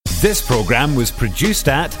This programme was produced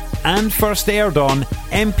at and first aired on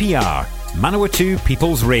MPR, Manawatu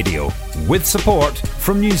People's Radio, with support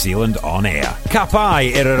from New Zealand On Air. Ka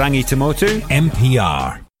pai Irarangi Tamotu,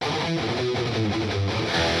 MPR.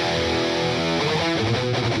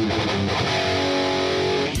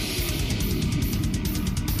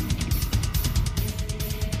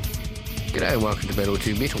 G'day and welcome to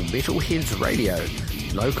Metalheads Radio.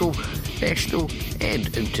 Local, national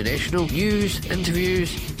and international news,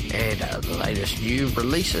 interviews and the latest new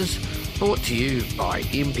releases brought to you by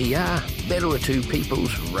MPR, Manawatu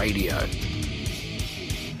People's Radio.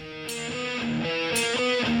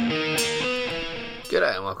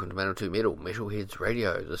 G'day and welcome to Metalheads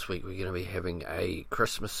Radio. This week we're going to be having a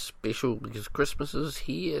Christmas special because Christmas is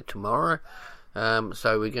here tomorrow.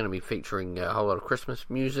 So we're going to be featuring a whole lot of Christmas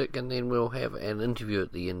music, and then we'll have an interview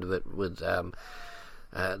at the end of it with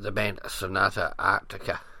the band Sonata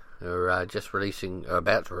Artica, who are just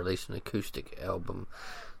about to release an acoustic album.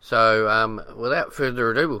 So without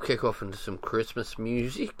further ado, we'll kick off into some Christmas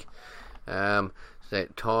music. It's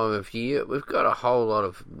that time of year. We've got a whole lot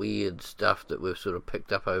of weird stuff that we've sort of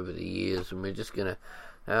picked up over the years, and we're just going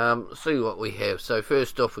to see what we have. So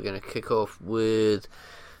first off, we're going to kick off with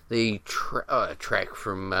the track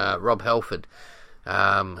from Rob Halford,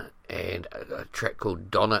 and a track called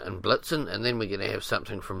Donna and Blitzen, and then we're going to have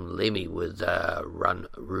something from Lemmy with Run,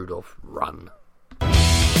 Rudolph, Run.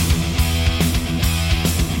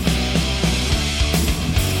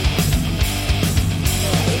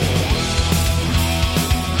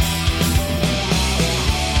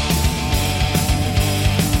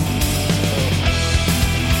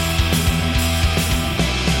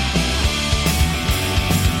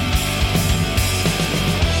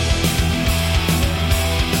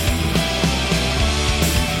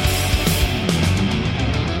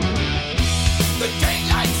 The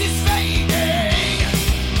daylight is fading.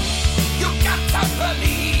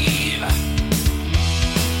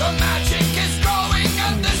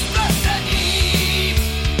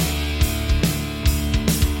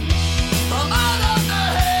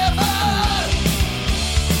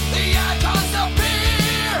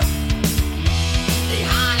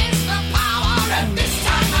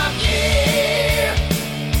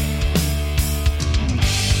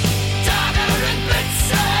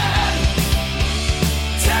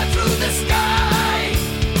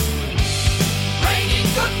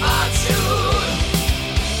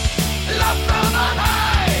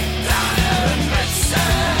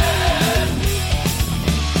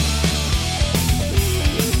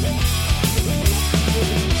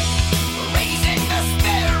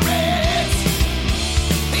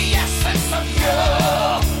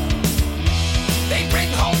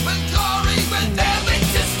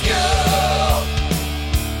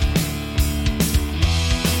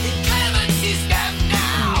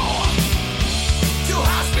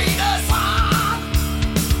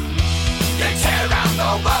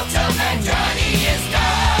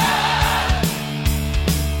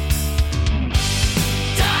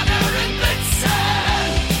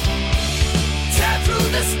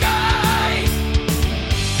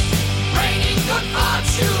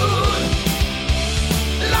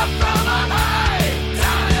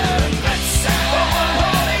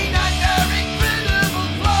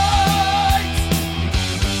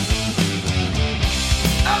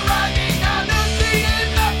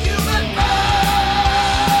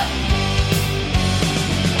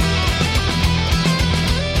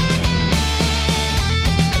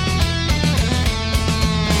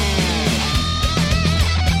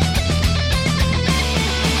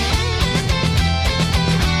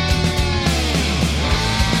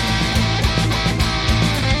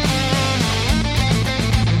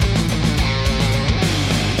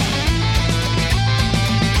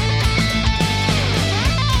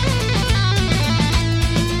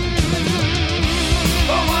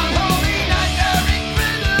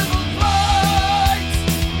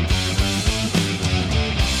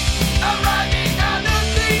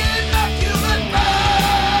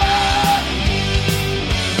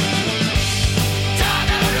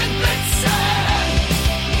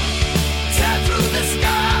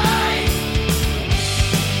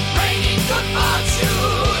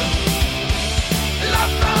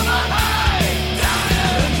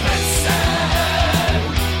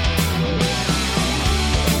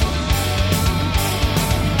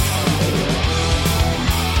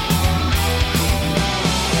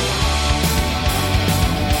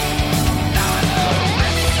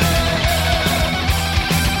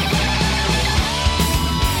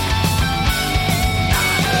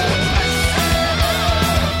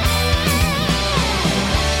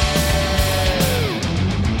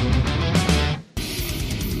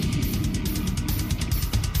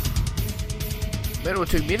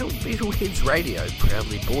 Manawatu Metal, Metalheads Radio,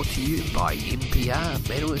 proudly brought to you by MPR,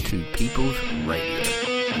 Manawatu People's Radio.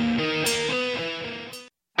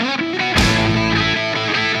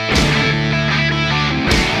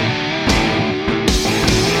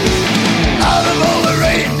 Out of all the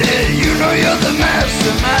reindeer, you know you're the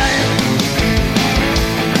mastermind.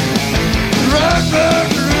 Run, run,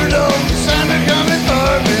 Rudolph, Santa coming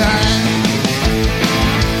far behind.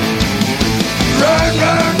 Run,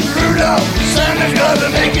 run, Rudolph, Santa's gotta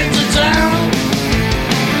make it to town.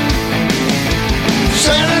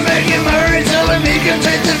 Santa, make him hurry, tell him he can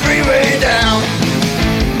take the freeway down.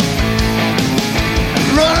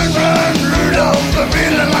 Run, run, Rudolph, I'm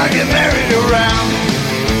feeling like a merry-go-round.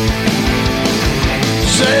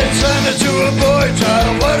 Said Santa to a boy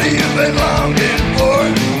child, what have you been longing for?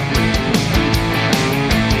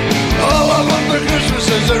 All I want for Christmas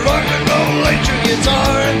is a rock and roll electric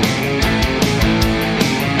guitar.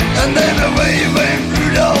 And then away went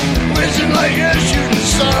Rudolph, whizzing like a shooting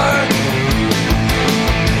star.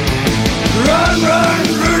 Run, run,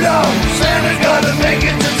 Rudolph, Santa's gotta make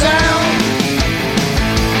it to town.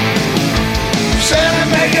 Santa,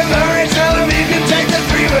 make him hurry, tell him he can take the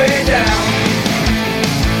freeway down.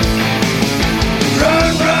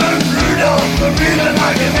 Run, run, Rudolph, I'm feeling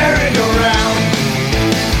like a merry-go-round.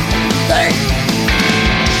 Hey!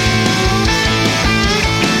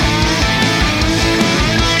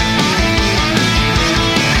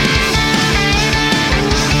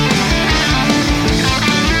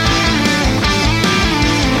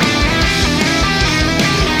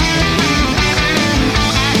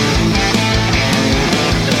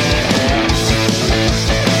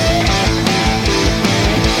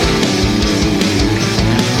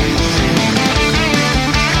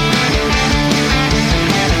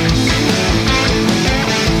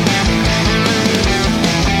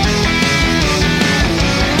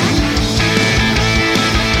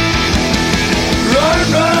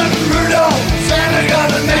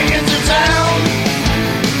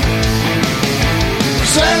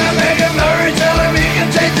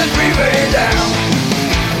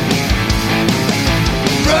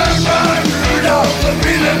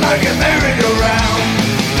 Like a merry-go-round.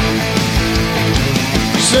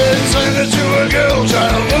 Said Santa to a girl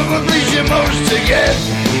child, what would please you most to get?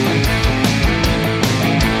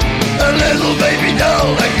 A little baby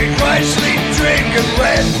doll that could cry, sleep, drink, and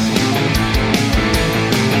wet.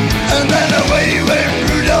 And then away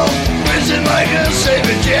went Rudolph, whizzing like a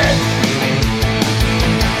saber jet.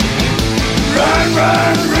 Run,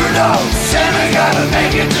 run, Rudolph, Santa gotta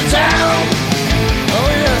make it to town.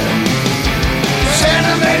 Oh yeah.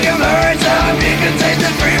 Santa, make him hurry, tell him he can take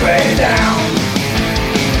the freeway down.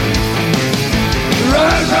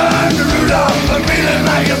 Run, run, Rudolph, I'm feeling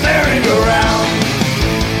like a merry-go-round.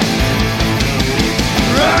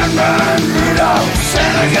 Run, run, Rudolph,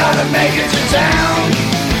 Santa gotta make it to town.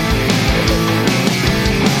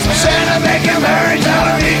 Santa, make him hurry, tell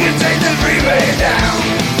him he can take the freeway down.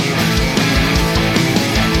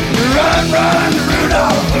 Run, run,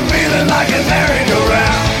 Rudolph, I'm feeling like a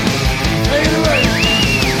merry-go-round. Take it away.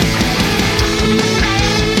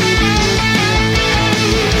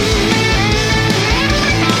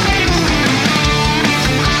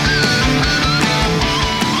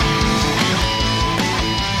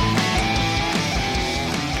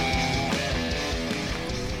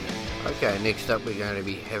 Okay, next up we're going to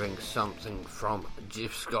be having something from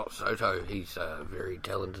Jeff Scott Soto. He's a very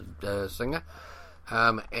talented singer.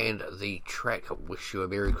 And the track Wish You a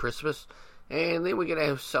Merry Christmas. And then we're going to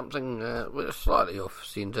have something slightly off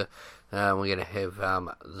centre. We're going to have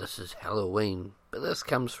This Is Halloween. But this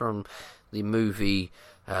comes from the movie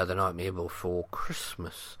The Nightmare Before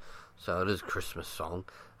Christmas. So it is a Christmas song.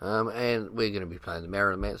 And we're going to be playing the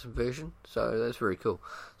Marilyn Manson version. So that's very cool.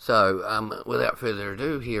 So without further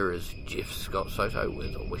ado, here is Jeff Scott Soto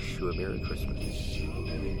with Wish You a Merry Christmas. Wish you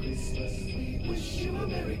a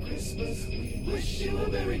Merry Christmas. We wish you a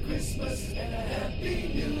Merry Christmas and a Happy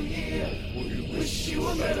New Year. We wish you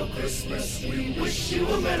a Merry Christmas. We wish you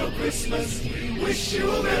a Merry Christmas. We wish you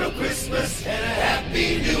a Merry Christmas and a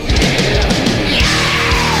Happy New Year.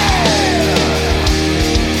 Yeah!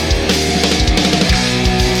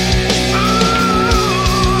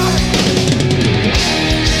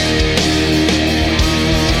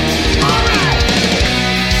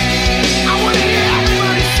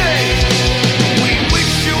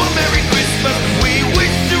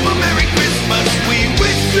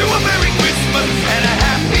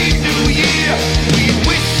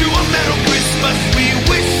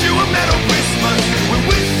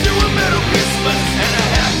 Christmas.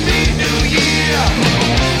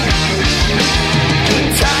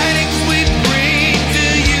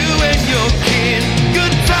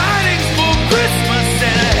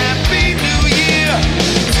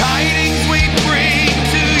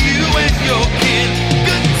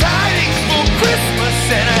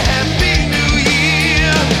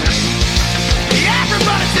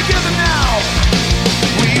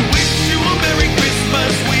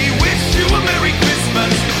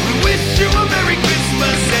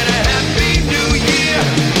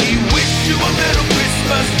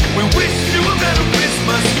 Christmas. We wish you a Metal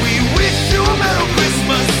Christmas. We wish you a Metal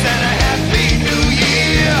Christmas and a Happy New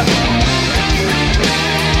Year.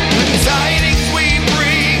 Good tidings we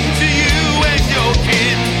bring to you and your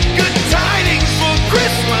kin. Good tidings for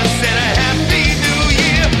Christmas and a Happy New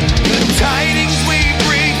Year. Good tidings we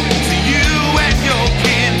bring to you and your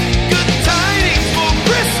kin. Good tidings for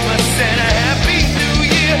Christmas and a Happy New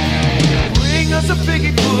Year. Bring us a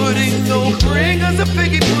figgy pudding, oh bring us a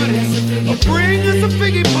figgy pudding. Oh bring us a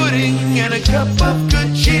figgy pudding and a cup of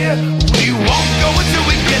good cheer. We won't go until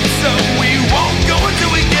we get some. We won't go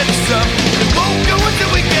until we get some. We won't go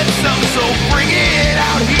until we get some. So bring it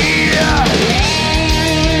out here.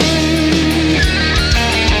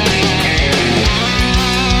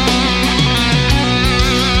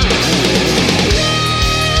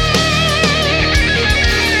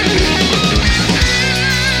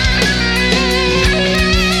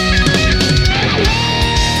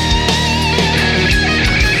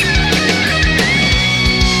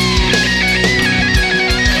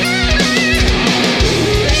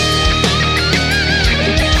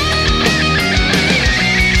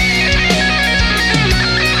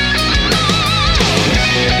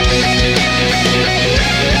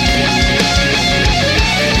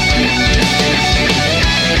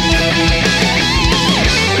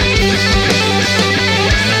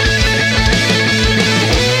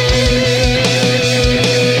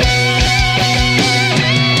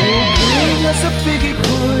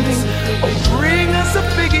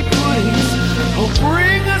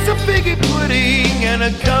 And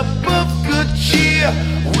a cup of good cheer.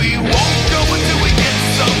 We won't go until we get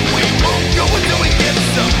some. We won't go until we get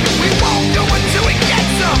some. We won't go until we get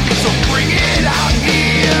some. So bring it out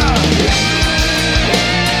here.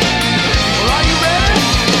 Well, are you ready?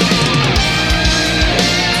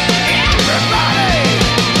 Everybody!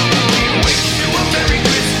 We wish you a Merry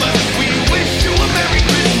Christmas. We wish you a Merry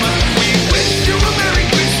Christmas. We wish you a Merry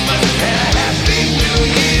Christmas and a Happy New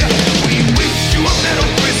Year. We wish you a Metal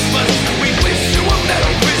Christmas. We wish you a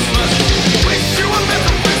Metal Christmas. We wish you a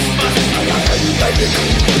Metal Christmas.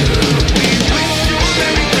 We wish you a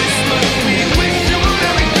Merry Christmas. We wish you a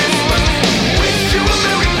Merry Christmas. We wish you a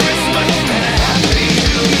Merry Christmas and a Happy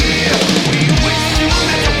New Year. We wish you a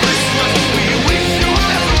Metal Christmas. We wish you a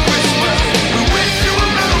Metal Christmas. We wish you a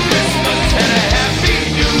Metal Christmas and a Happy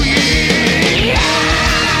New Year.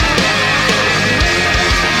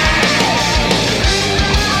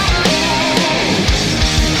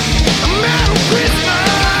 Metal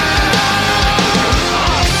Christmas!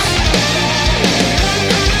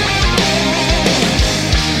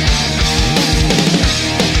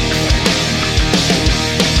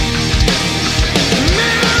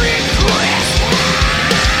 Merry Christmas!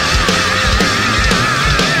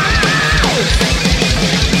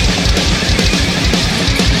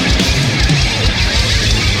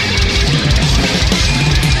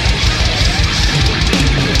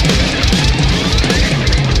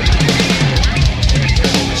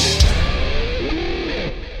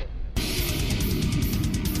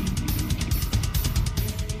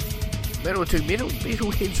 Metal 2 Metal,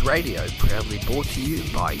 Metalheads Radio, proudly brought to you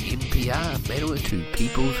by NPR, Metal 2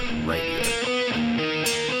 People's Radio.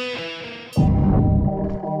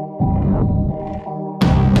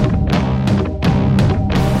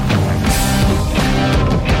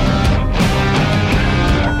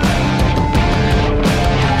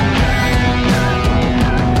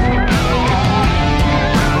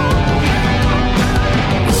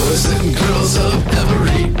 Boys and girls of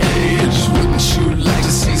every age, wouldn't you like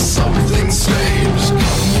to see something strange? Come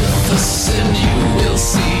with us and you will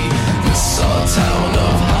see this our town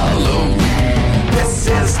of Halloween.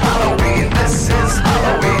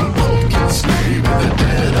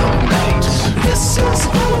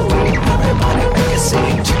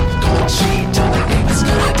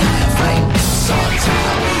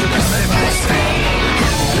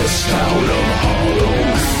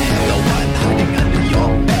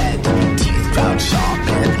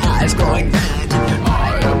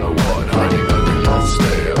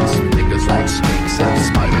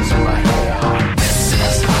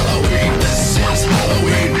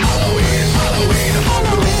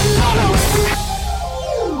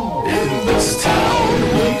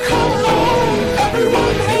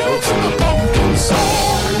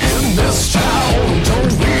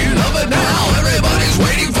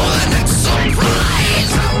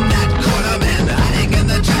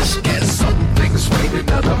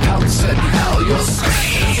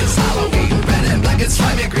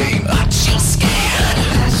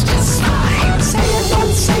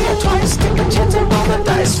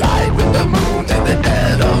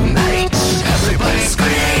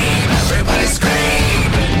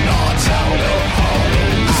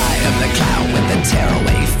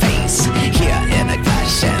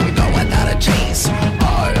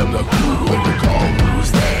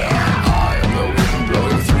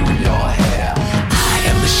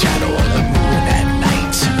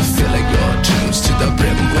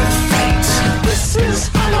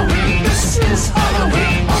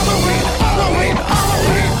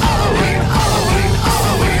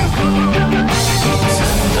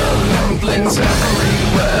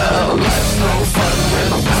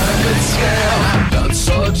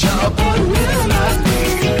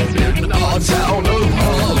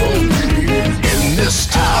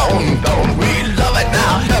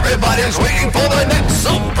 for the next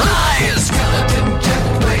surprise. Skeleton Jack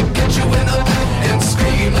might get you in the back and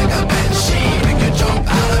scream like a banshee, make you jump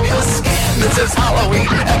out of your skin. This is Halloween,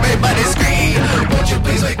 everybody scream. Won't you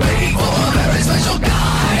please make way for a very special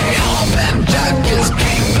guy? Elfman Jack is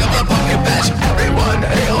king of the pumpkin patch. Everyone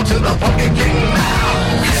hail to the pumpkin king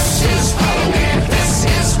now. This is Halloween, this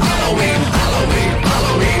is Halloween, Halloween,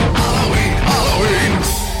 Halloween, Halloween, Halloween.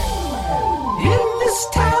 In this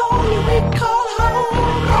town we call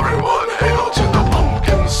home, everyone hail to the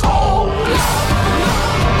pumpkin stall.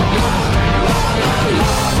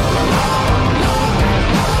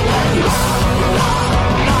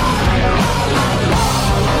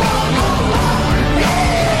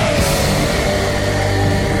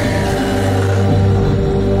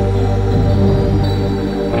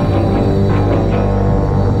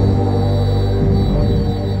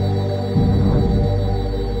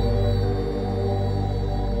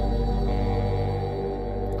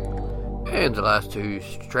 And the last two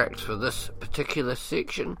tracks for this particular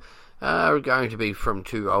section are going to be from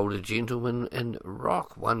two older gentlemen in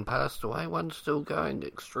rock. One passed away, one's still going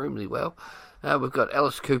extremely well. We've got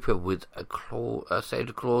Alice Cooper with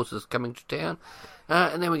Santa Claus is Coming to Town.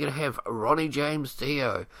 And then we're going to have Ronnie James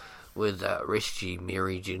Dio with Rest Ye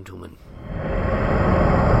Merry Gentlemen.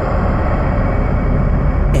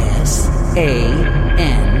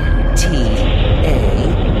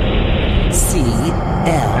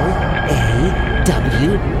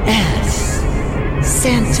 SantaClaws.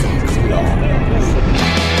 Santa Claus.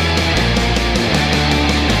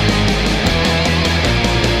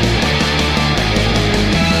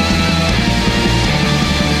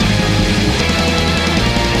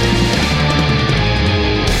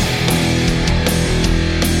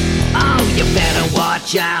 You better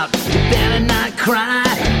watch out, you better not cry,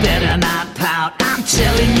 better not pout, I'm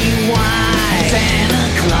telling you why. Santa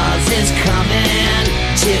Claus is coming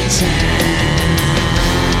to town.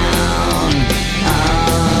 Oh,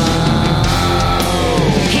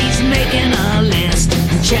 he's making a list,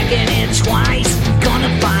 checking it twice, gonna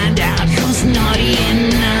find out who's naughty and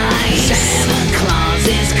nice. Santa Claus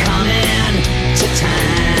is coming to town.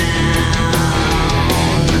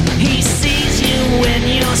 He sees you when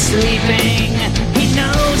you're sleeping, he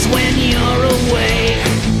knows when you're awake,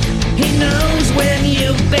 he knows when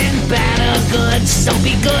you've been bad or good, so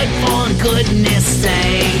be good for goodness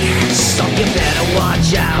sake. So you better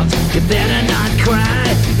watch out, you better not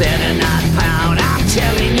cry, better not pout, I'm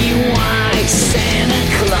telling you why. Santa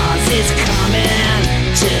Claus is coming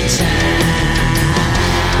to town,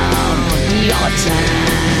 your town.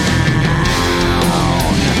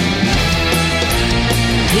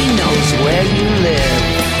 He knows where you live,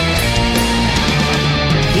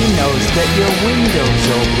 he knows that your window's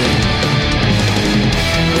open,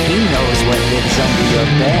 he knows what lives under your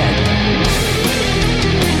bed.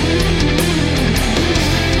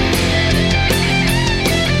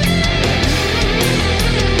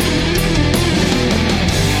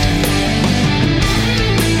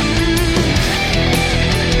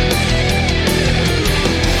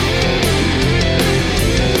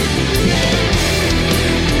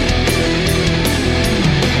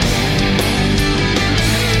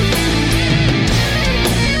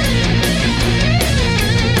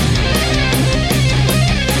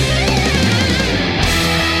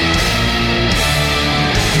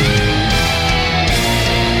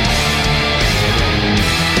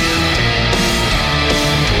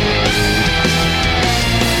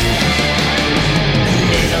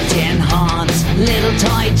 Little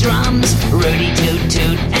toy drums, Rudy Toot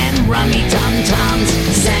Toot and Rummy Tum Tums.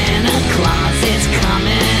 Santa Claus is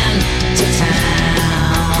coming to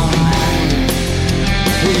town.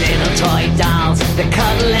 Little toy dolls that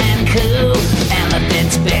cuddle and coo,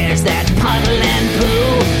 elephants, bears that puddle and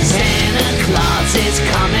poo. Santa Claus is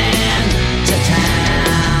coming to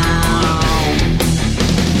town.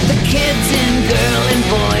 The kids in girl and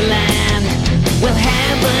boyland will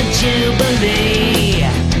have a jubilee.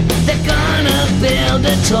 They're gonna build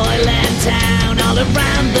a toyland town all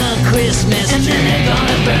around the Christmas, and then they're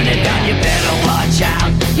gonna burn it down. You better watch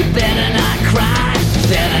out, you better not cry,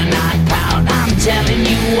 better not pout, I'm telling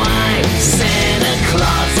you why. Santa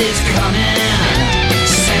Claus is coming,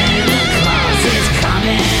 Santa Claus is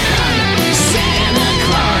coming, Santa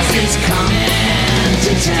Claus is coming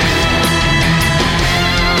to town,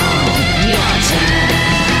 your town,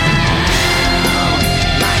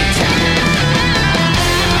 my town.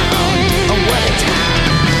 What a town.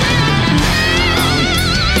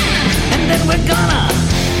 And then we're gonna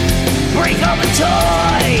break all the toys.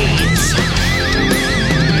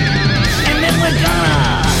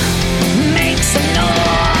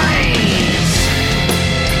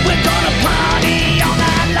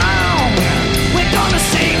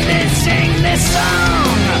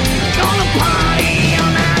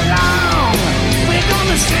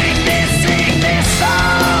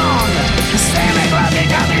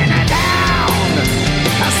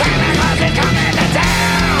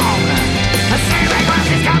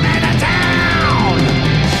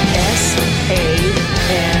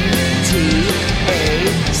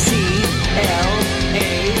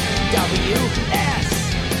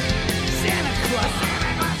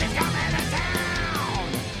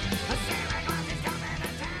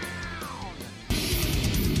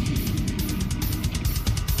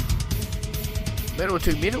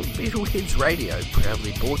 Metalheads Metalheads Radio,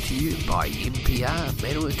 proudly brought to you by MPR,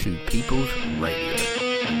 Metalheads People's Radio.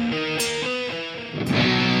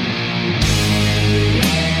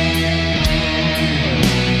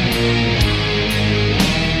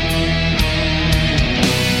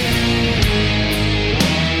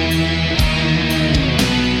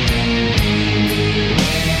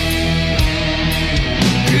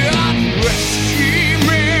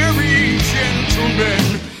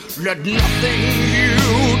 Let nothing you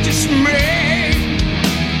dismay.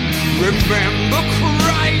 Remember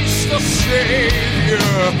Christ the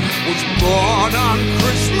Savior was born on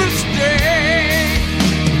Christmas Day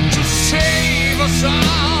to save us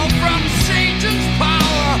all from Satan's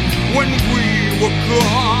power when we were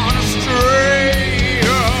gone astray.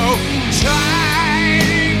 Oh,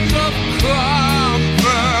 tidings of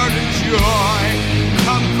comfort and joy.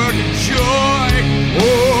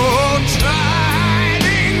 Oh,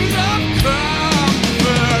 tidings of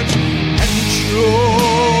comfort and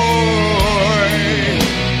joy.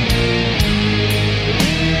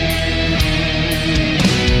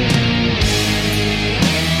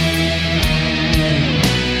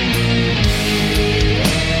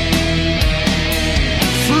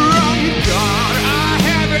 From God, our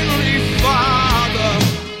Heavenly Father,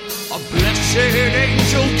 a blessed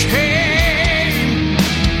angel came,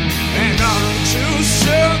 and unto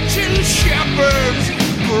certain shepherds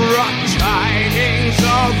brought tidings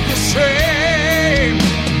of the same,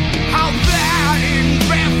 how that in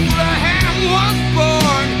Bethlehem was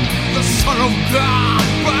born the Son of God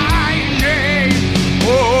by name.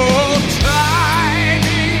 Oh,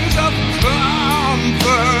 tidings of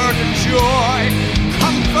comfort and joy,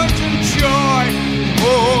 comfort and joy.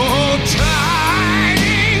 Oh,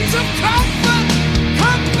 tidings of comfort,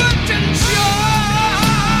 comfort and joy.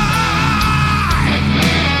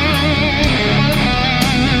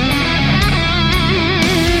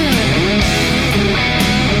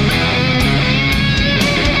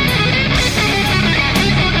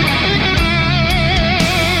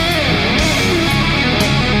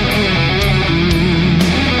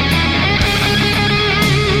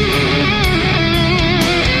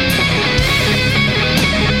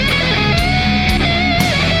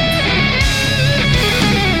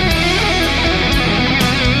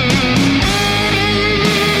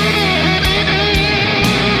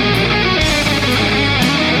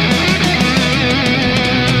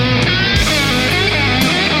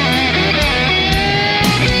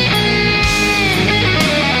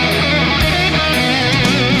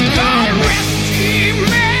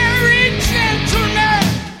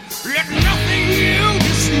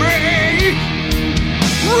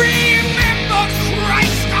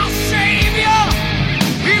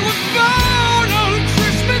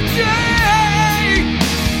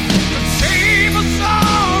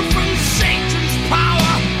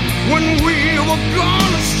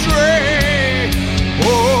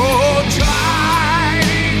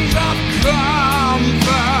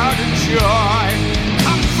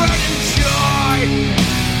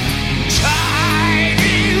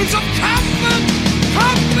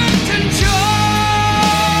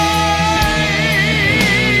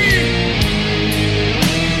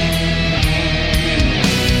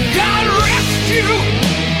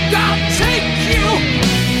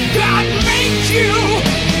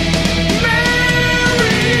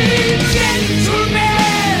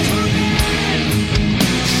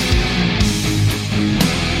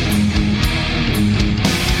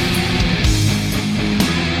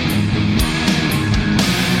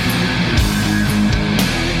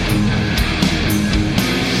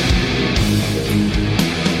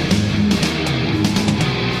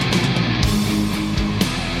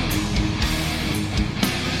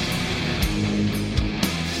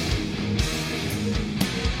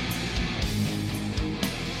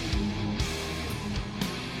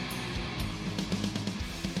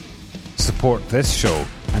 Support this show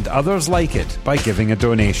and others like it by giving a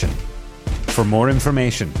donation. For more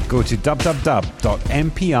information, go to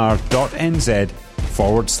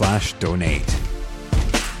www.mpr.nz/donate.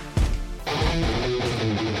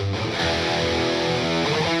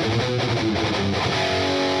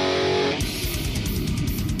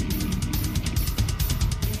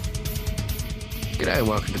 G'day and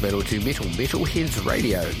welcome to Metalheads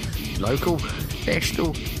Radio. Local,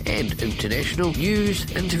 national and international news,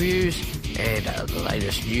 interviews and the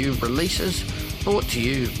latest new releases brought to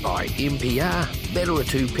you by MPR,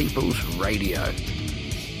 Metalheads People's Radio.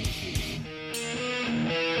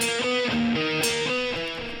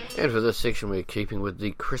 And for this section we're keeping with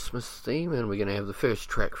the Christmas theme, and we're going to have the first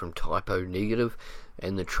track from Typo Negative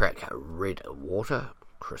and the track Red Water,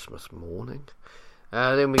 Christmas Morning.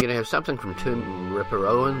 Then we're going to have something from Tim Ripper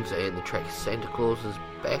Owens and the track Santa Claus is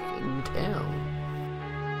Back in Town.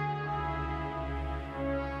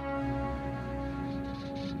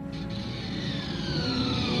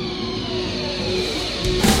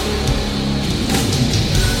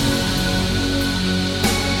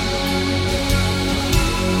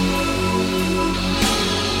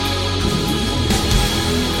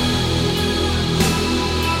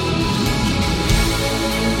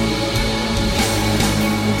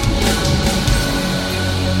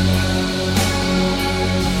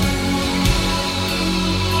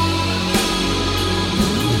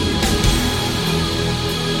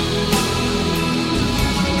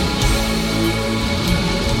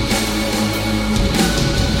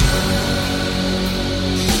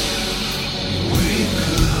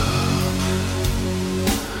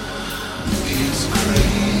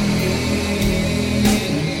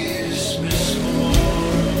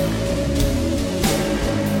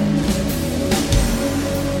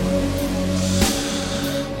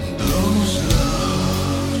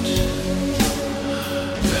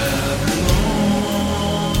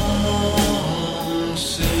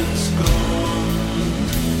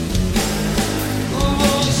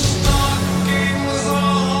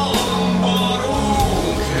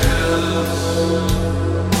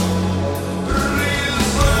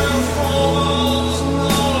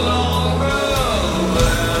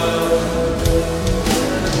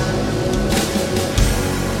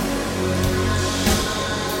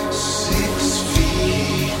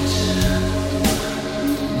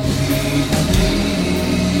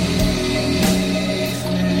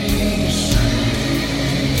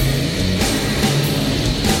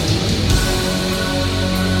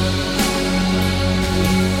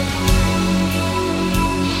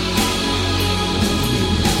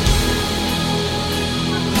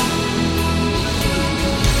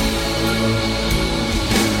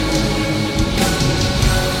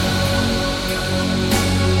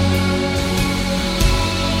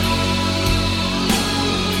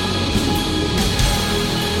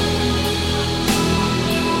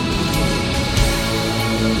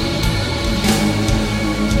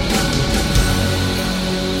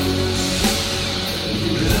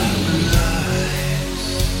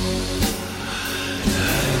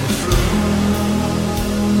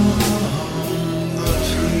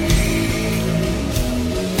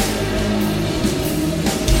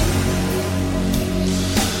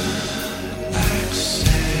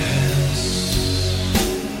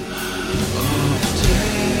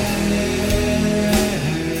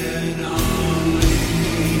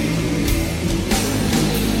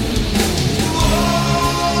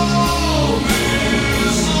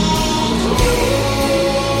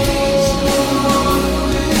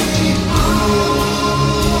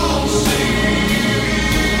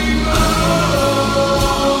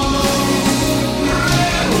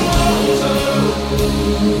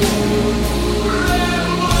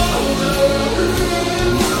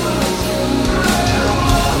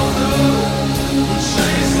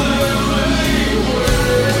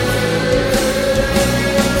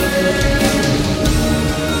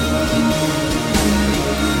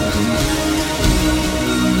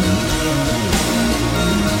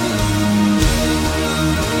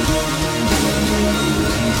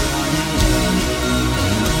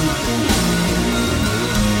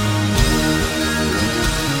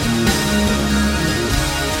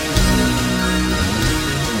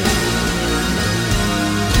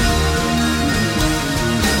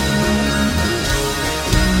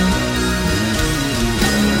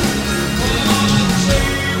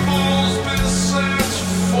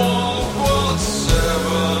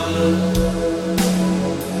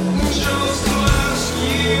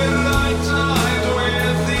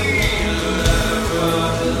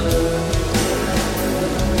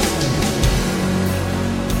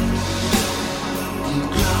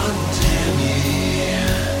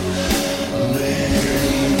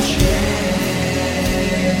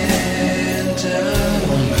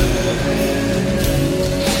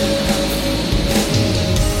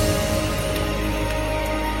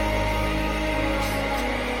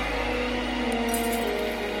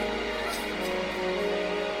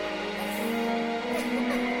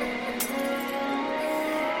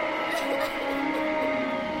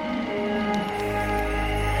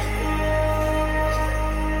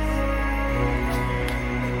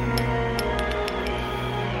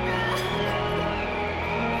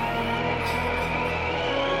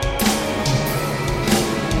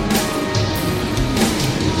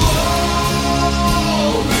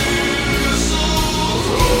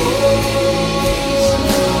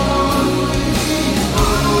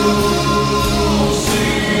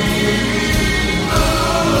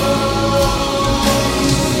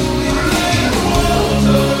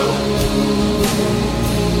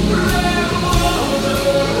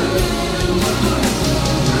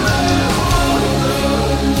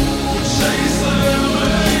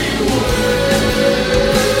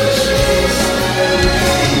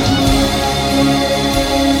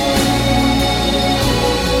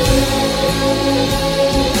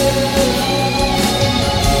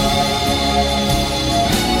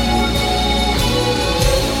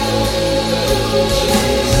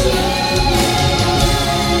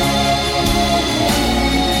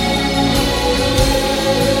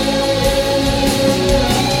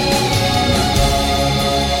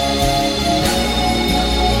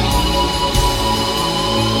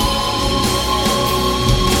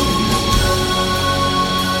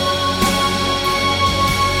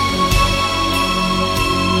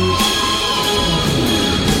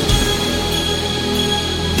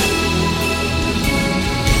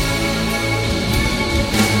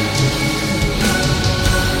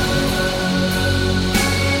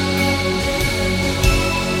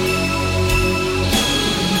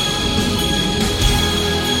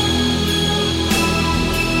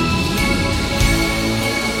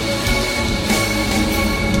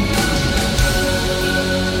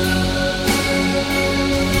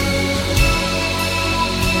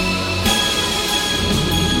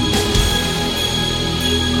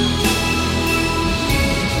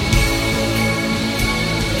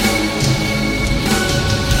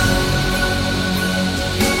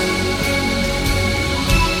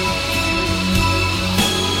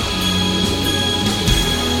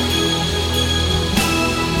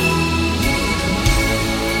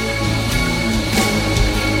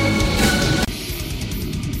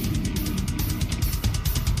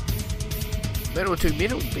 Manawatu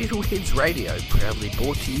Metal, Metalheads Radio, proudly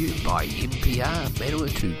brought to you by NPR,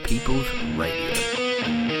 Manawatu People's Radio.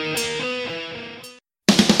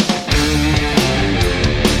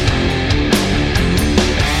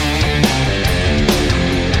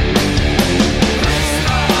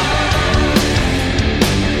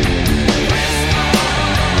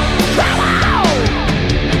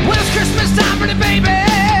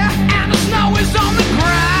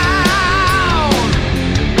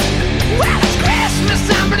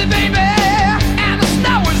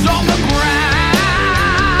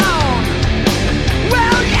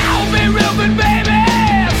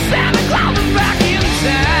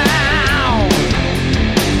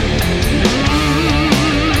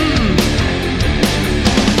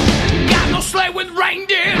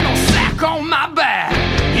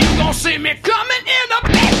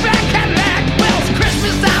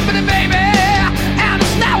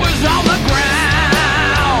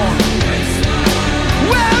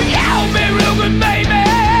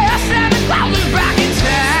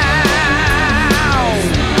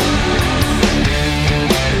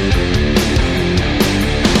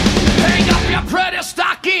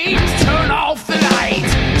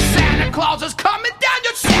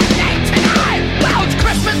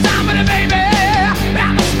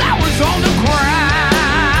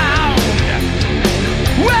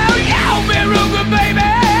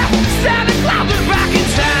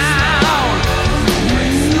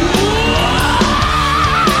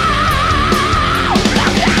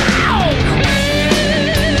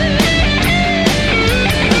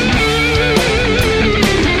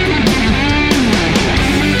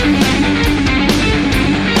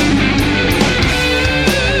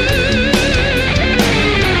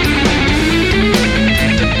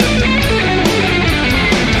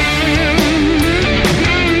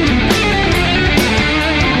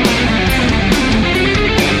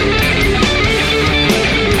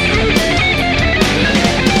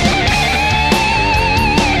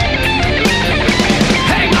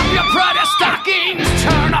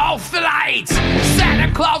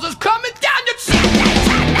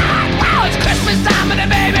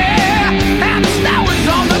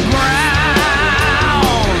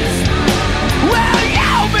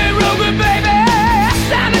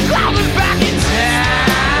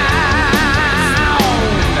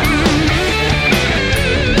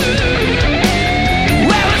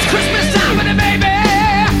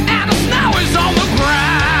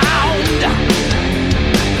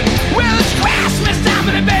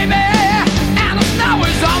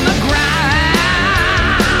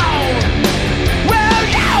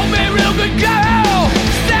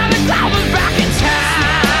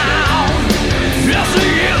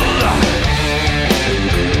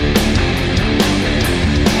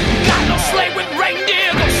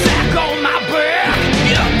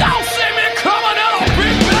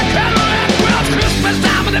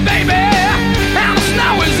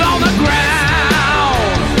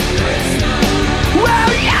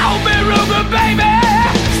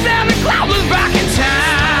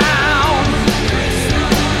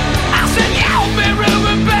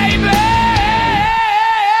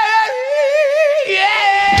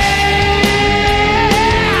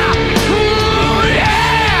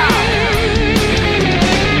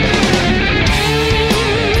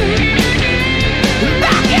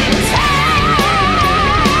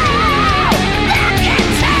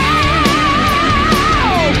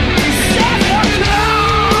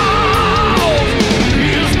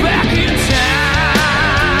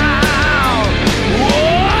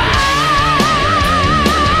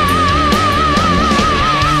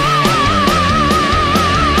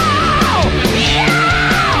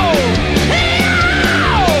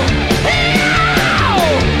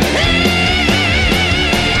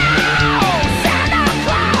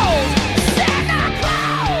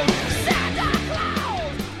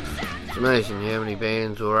 Amazing how many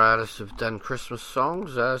bands or artists have done Christmas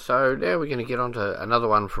songs. So now we're going to get on to another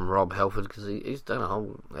one from Rob Halford, because he's done a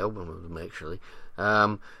whole album of them actually.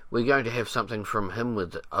 We're going to have something from him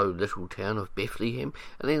with Oh Little Town of Bethlehem,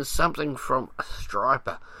 and then something from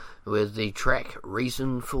Striper with the track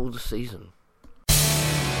Reason for the Season.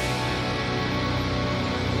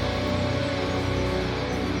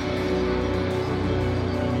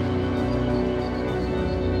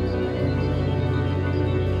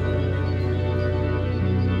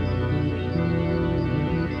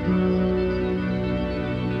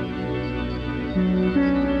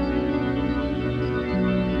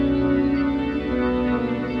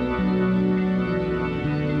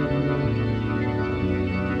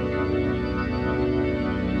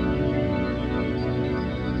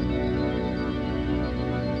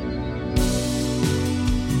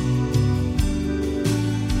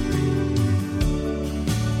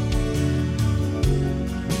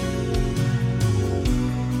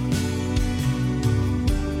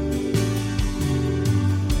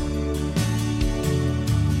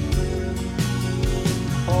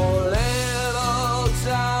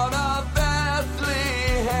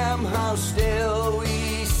 how still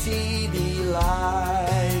we see thee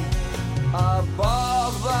lie.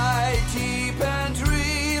 Above thy deep and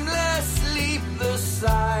dreamless sleep, the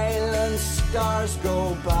silent stars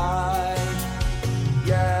go by.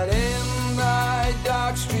 Yet in thy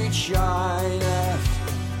dark street shineth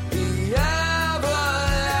the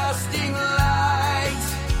everlasting light.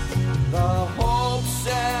 The hopes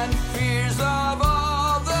and fears of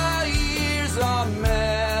all the years are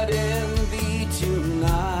met in thee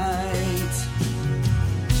tonight.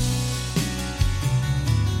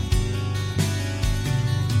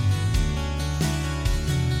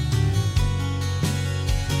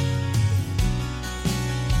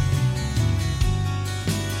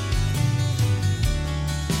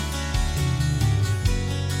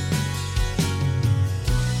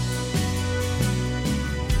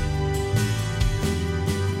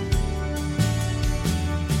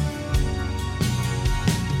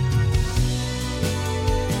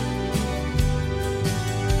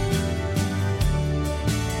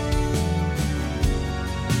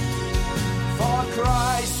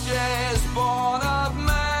 Christ is born of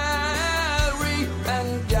Mary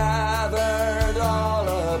and gathered all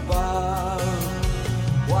above.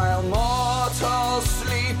 While mortals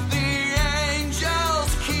sleep, the angels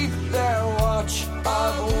keep their watch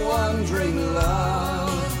of wondering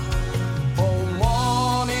love. Oh,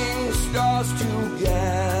 morning stars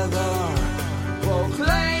together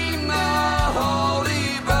proclaim the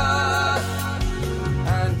holy birth,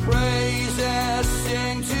 and praises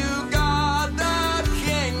sing to God the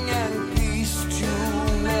King, and peace to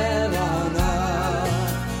men on earth.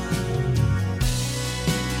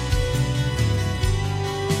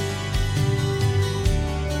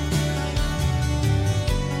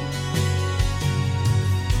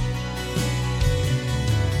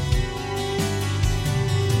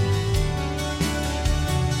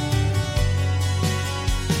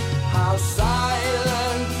 How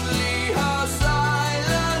silently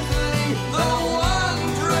the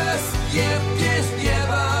wondrous gift is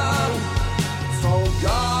given. So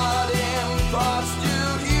God imparts to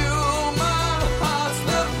human hearts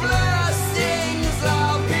the blessings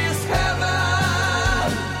of his heaven.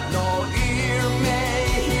 No ear may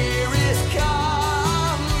hear his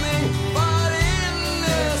coming, but in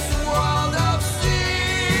this world of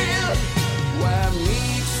sin, where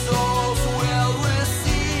meek souls will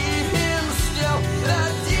receive him still, the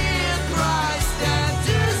dear Christ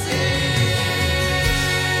enters in.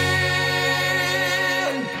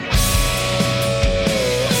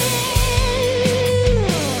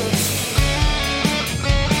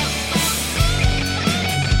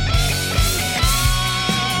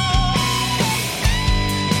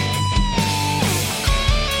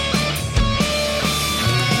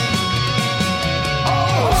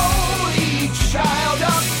 Holy child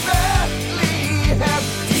of Bethlehem,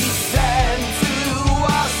 descend to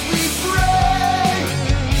us, we pray.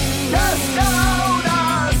 Cast out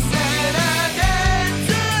our sin and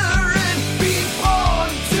enter in. Be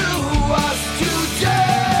born to us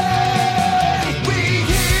today. We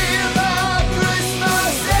hear the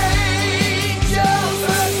Christmas angels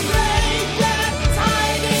and make that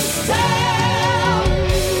tidings tell.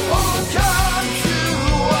 Oh, come to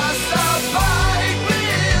us, abide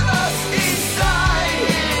with us, inside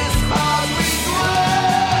his heart we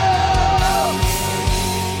dwell.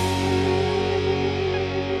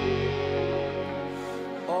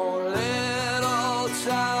 Oh, little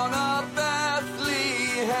town of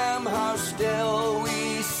Bethlehem, how still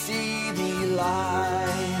we see thee lie.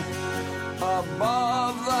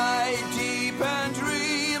 Above thy deep and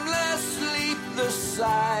dreamless sleep, the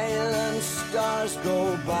silent stars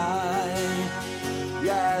go by.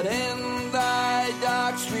 Yet in thy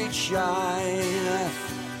dark street shineth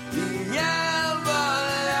the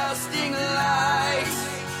everlasting light.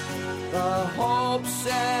 The hopes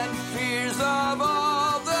and fears of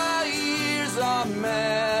all the years are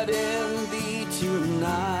met in thee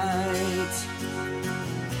tonight.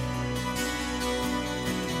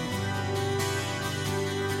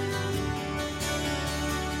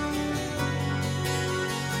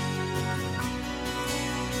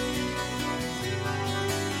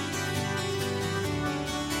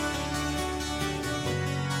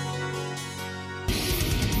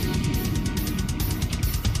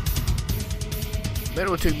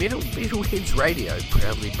 Metal 2 Metal, Metalheads Radio,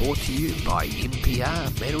 proudly brought to you by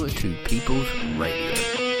NPR, Metal 2 People's Radio.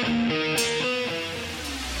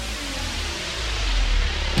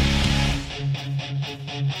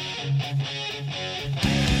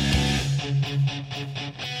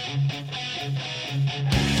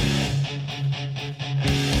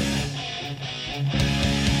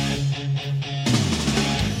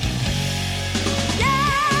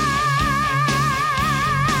 Yeah!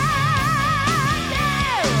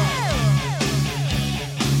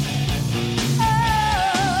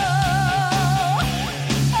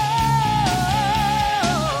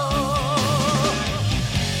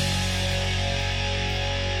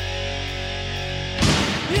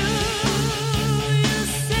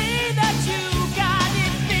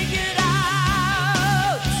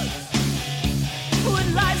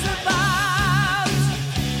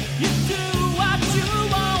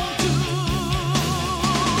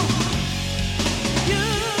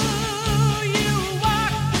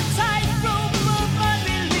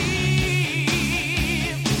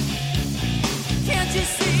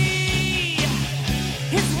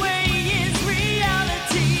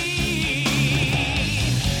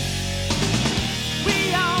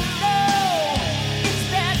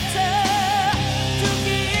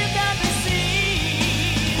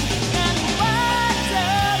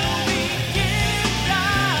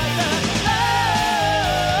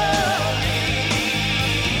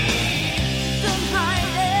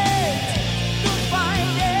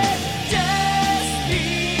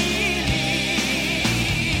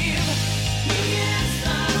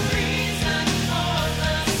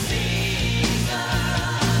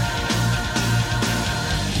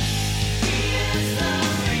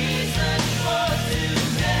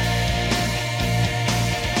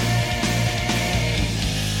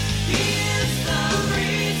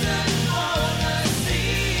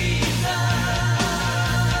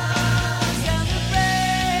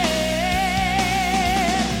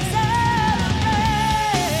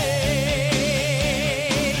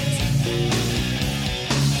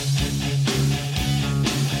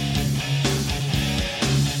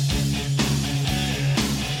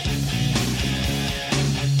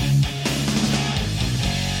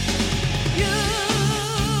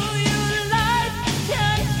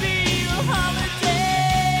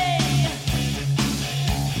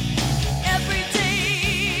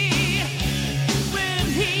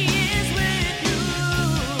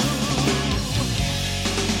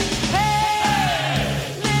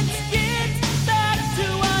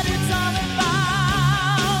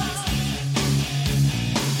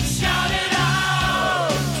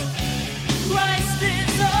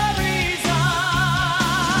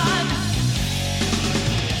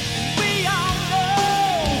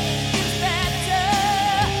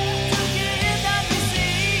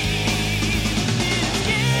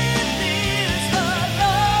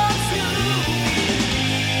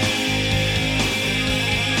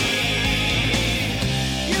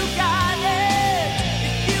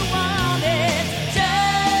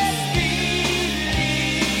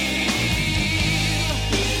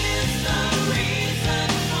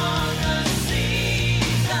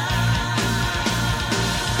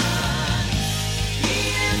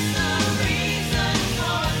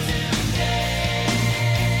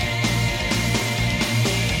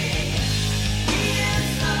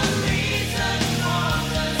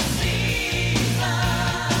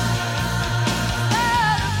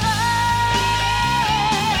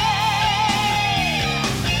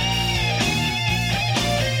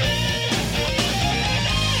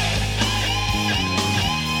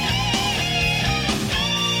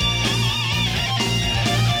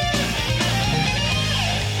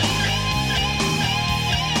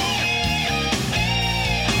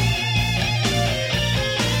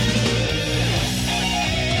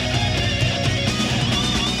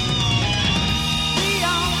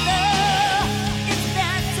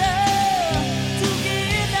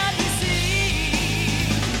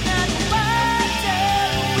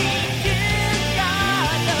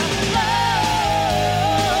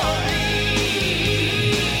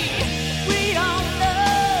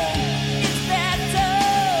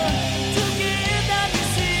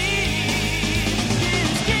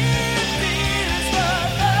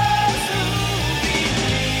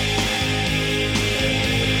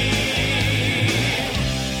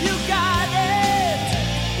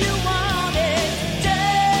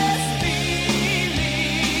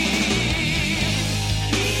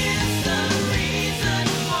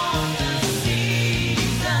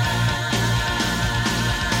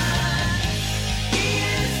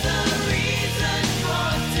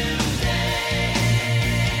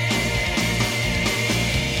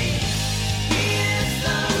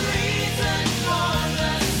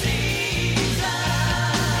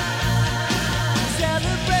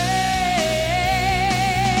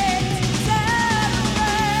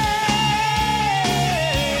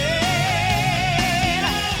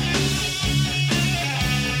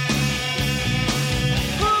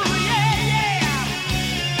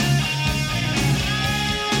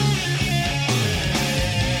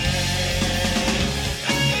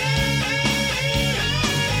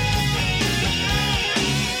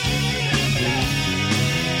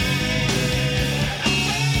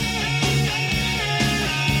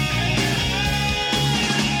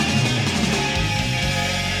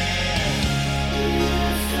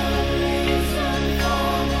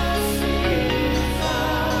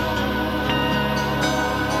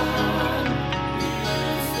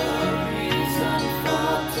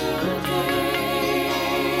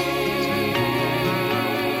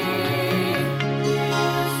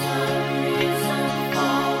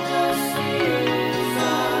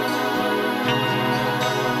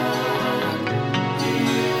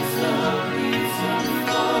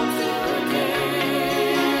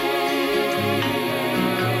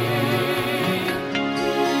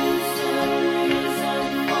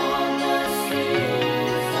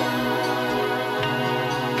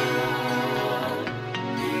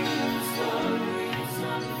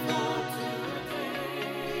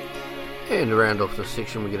 And to round off this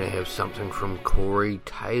section, we're going to have something from Corey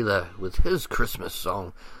Taylor with his Christmas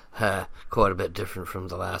song. Quite a bit different from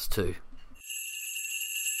the last two.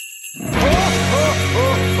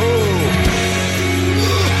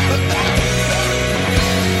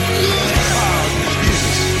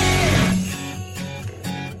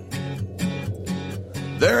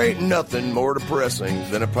 There ain't nothing more depressing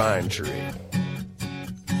than a pine tree,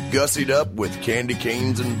 gussied up with candy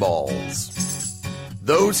canes and balls.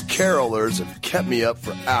 Those carolers have kept me up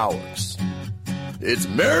for hours. It's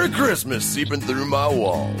Merry Christmas seeping through my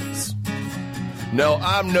walls. No,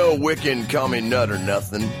 I'm no Wiccan commie nut or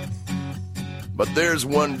nothing, but there's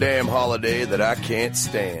one damn holiday that I can't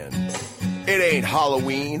stand. It ain't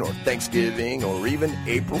Halloween or Thanksgiving or even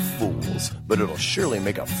April Fools, but it'll surely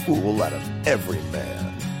make a fool out of every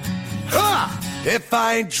man. Ha! If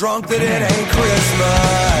I ain't drunk, then it ain't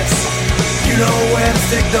Christmas. You know where to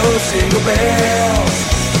stick those jingle bells.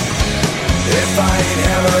 If I ain't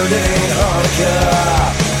hammered, it ain't Artica.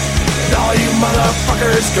 And all you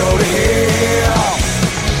motherfuckers go to hell.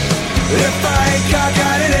 If I ain't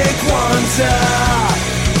cockeyed, it ain't Kwanzaa.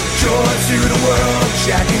 Joy to the world,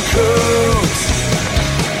 Jack and Cooks.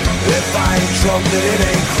 If I ain't drunk, then it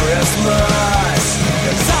ain't Christmas.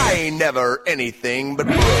 'Cause I ain't never anything but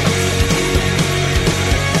broke.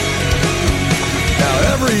 Now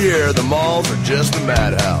every year the malls are just a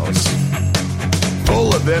madhouse,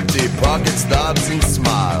 full of empty pockets, thoughts, and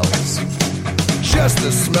smiles. Just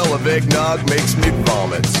the smell of eggnog makes me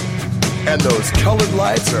vomit, and those colored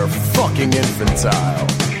lights are fucking infantile.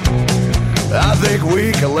 I think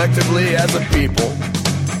we collectively as a people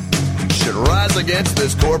should rise against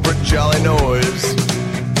this corporate jolly noise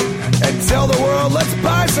and tell the world, let's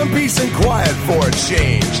buy some peace and quiet for a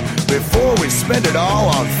change before we spend it all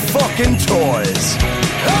on fucking toys.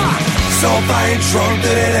 Ha! So if I ain't drunk,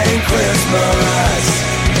 then it ain't Christmas.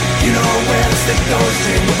 You know where to stick those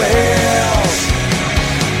jingle bells.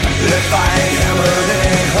 If I ain't hammered, it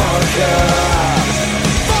ain't Hanukkah.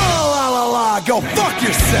 La la la, go fuck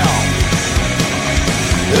yourself.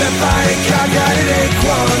 If I ain't cockeyed, it ain't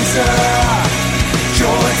Kwanzaa.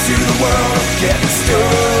 Joy to the world of getting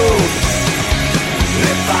stoned.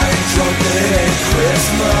 If I ain't drunk, then it ain't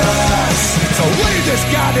Christmas. So leave this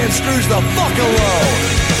goddamn Scrooge the fuck alone.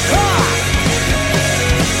 Ha!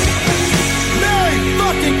 Merry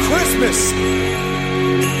fucking Christmas!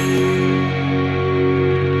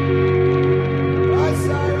 Bye,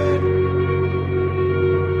 Simon.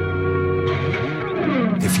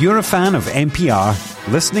 If you're a fan of NPR,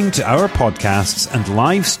 listening to our podcasts and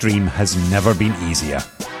live stream has never been easier.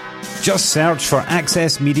 Just search for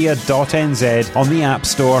accessmedia.nz on the App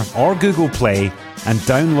Store or Google Play and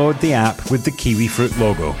download the app with the kiwi fruit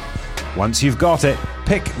logo. Once you've got it,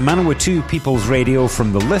 pick Manawatu People's Radio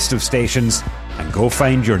from the list of stations and go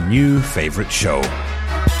find your new favourite show.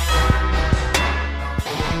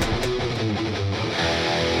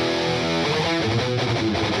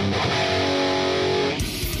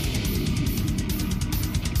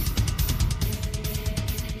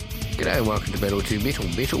 G'day and welcome to Battle to Metal,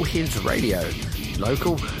 Metalheads Radio.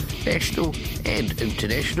 Local, national and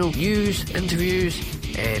international news, interviews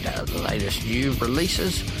and the latest new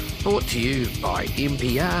releases brought to you by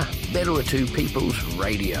NPR, Manawatu People's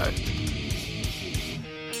Radio.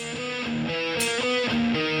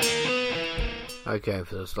 Okay,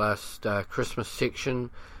 for this last Christmas section,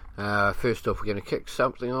 first off we're going to kick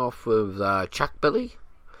something off with Chuck Billy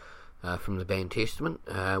from the band Testament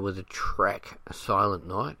with the track Silent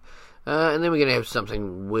Night. And then we're going to have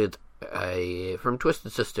something with from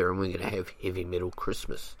Twisted Sister, and we're going to have Heavy Metal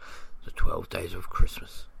Christmas, the 12 Days of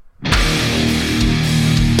Christmas.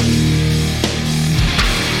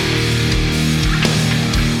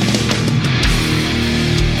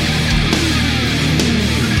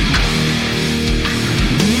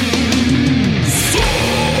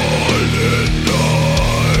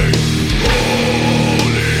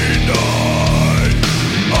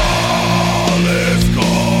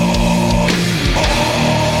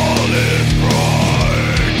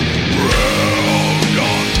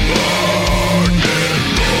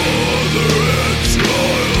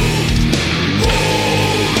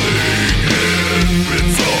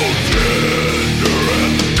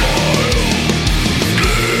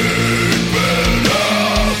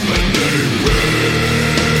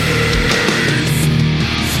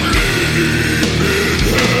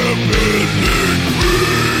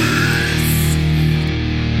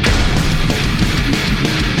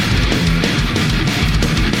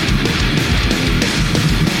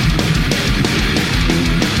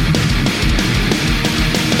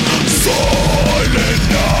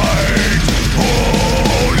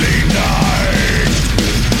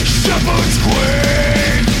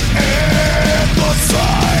 queen in the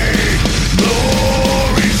sight.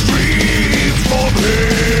 Glory streams from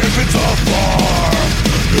heavens afar.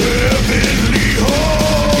 Heavenly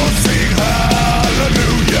hosts sing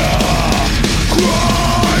hallelujah.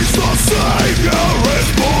 Christ the Savior is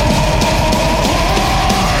born.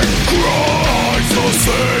 Christ the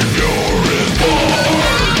Savior is born.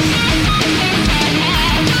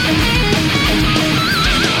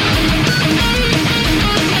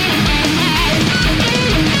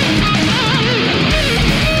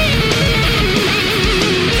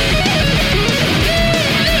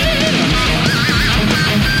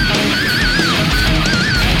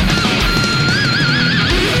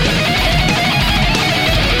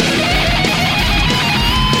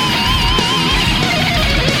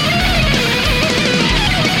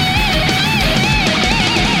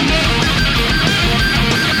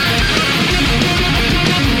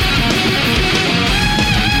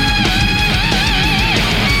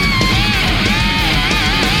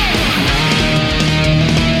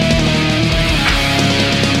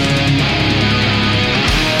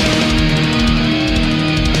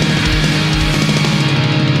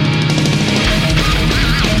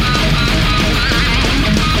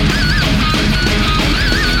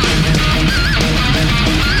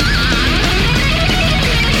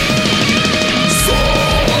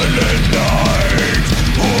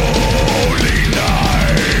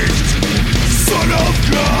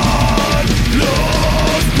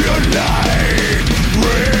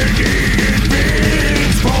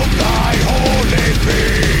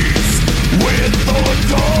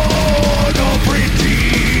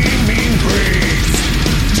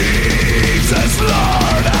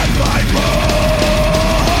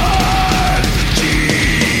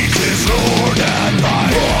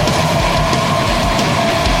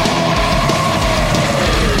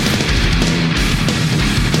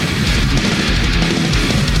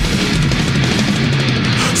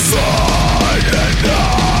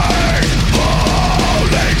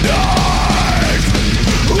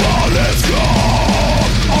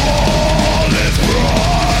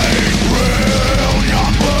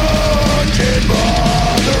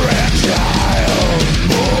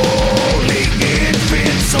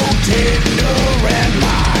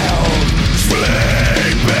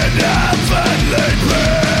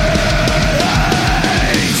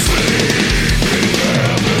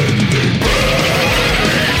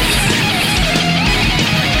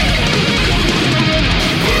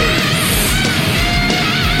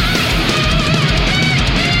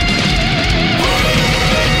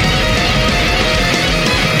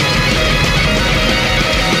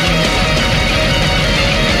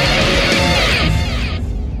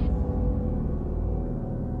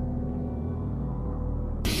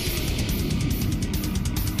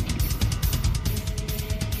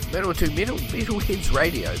 Metalheads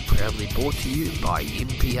Radio, proudly brought to you by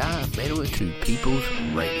NPR, Metal to People's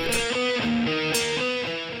Radio.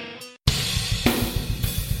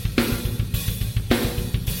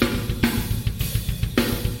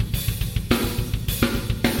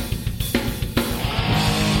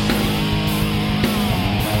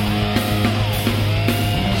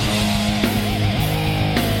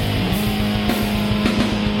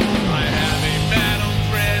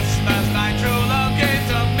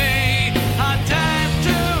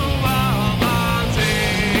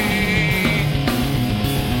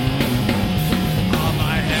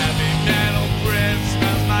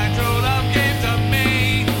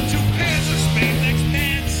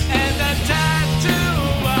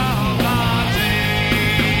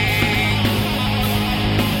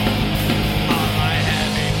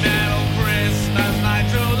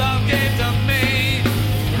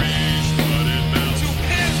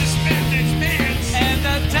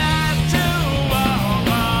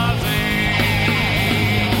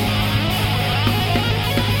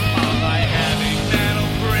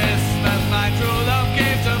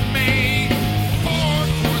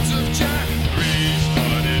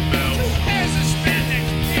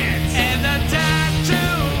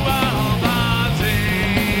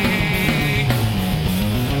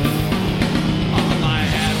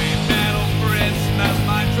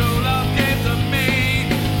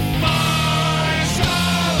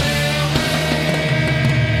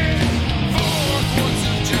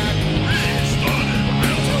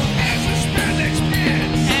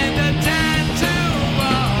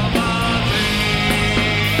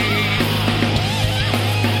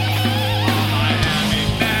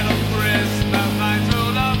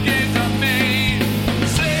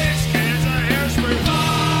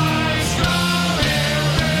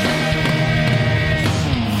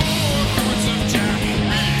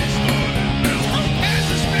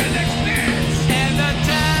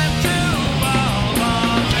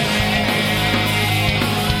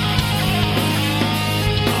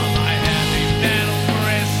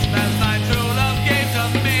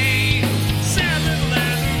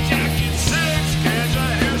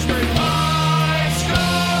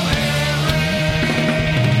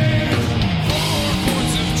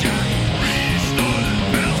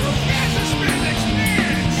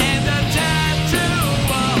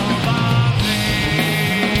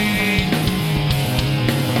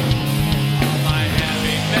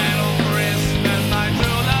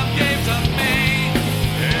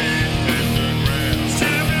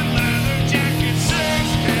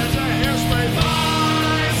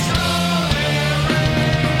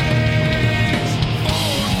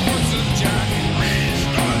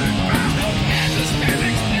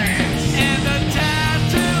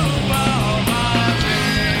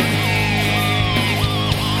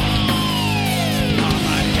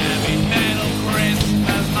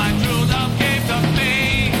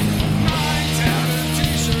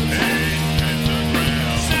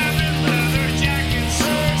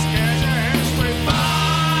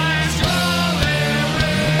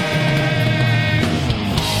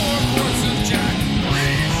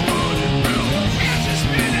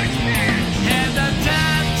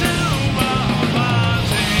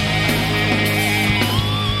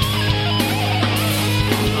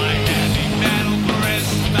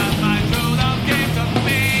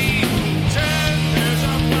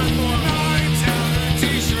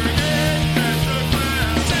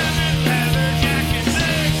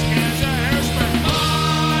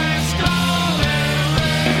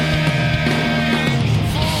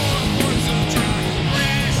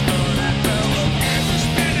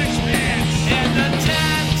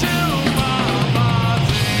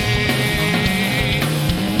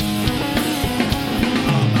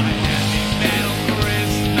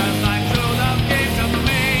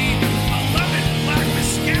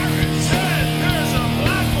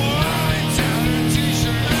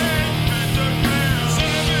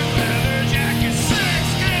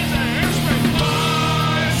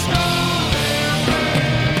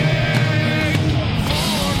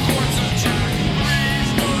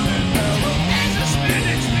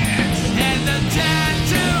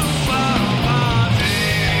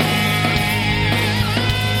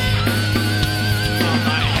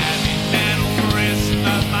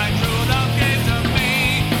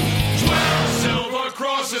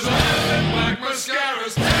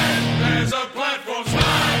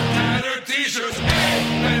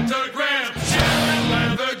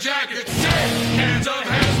 cans of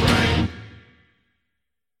hairspray.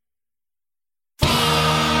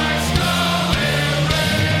 Five skull earring,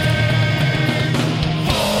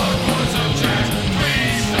 4 quarts of jazz, 3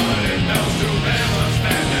 studded bells, 2 ever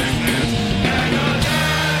standing hands, and a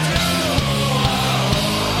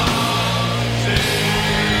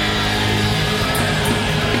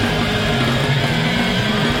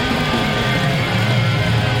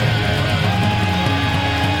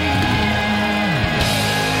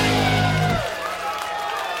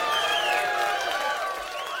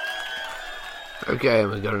Okay,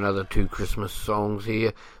 and we've got another 2 Christmas songs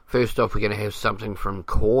here. First off, we're going to have something from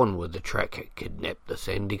Korn with the track Kidnap the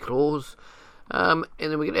Santa Claus. And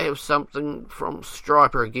then we're going to have something from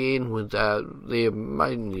Striper again with their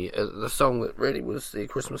mainly the song that really was their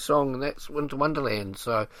Christmas song, and that's Winter Wonderland.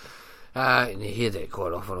 So, and you hear that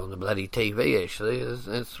quite often on the bloody TV, actually.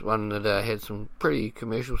 That's one that had some pretty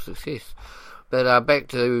commercial success. But back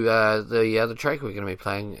to the other track we're going to be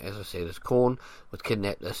playing, as I said, is Korn with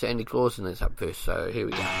Kidnap the Santa Claus, and that's up first, so here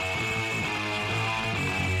we go.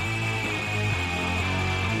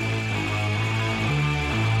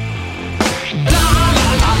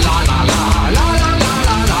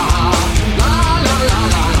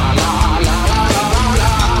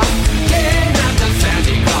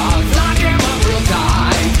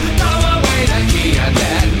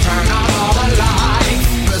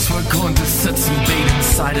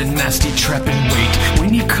 A nasty trap and wait.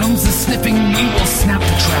 When he comes a sniffing, we will snap the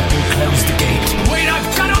trap and close the gate. Wait,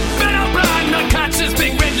 I've got a better plan to catch this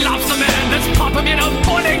big red lobster man. Let's pop him in a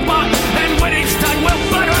boiling pot, and when he's done, we'll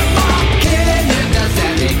butter him up. Kidnap the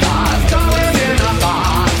Santa Claus, throw him in a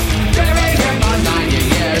box. Bury him for 90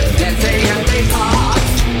 years, then say empty box.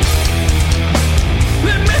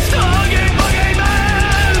 Mr. Huggy Buggy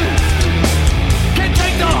Man can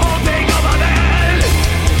take the whole thing over there.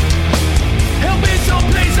 He'll be so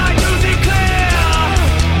pleased I do declare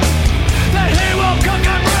that he will cook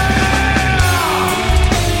and rear.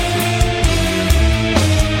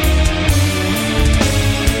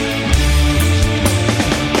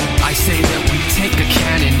 I say that we take a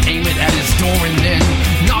cannon, aim it at his door and then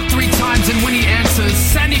knock 3 times, and when he answers,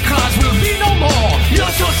 Santa Claus will be no more.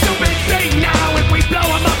 You're so stupid big now, if we blow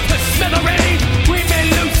him up to smithereens, we may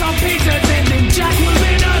lose some pieces and then Jack will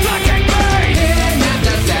be the wrecking ball. Kidnap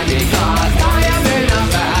the Santa Claus, tie him in a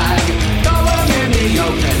bag, throw him in the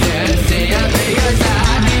open and see if he is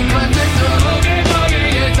that. Because Mr. Huggy Buggy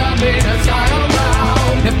is a meaner style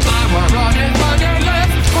round. If I were running bucket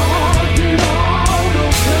list, I'd be out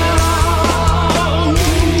of town.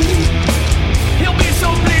 He'll be so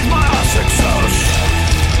pleased by our success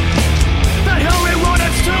that he'll reward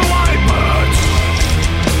us to white birds.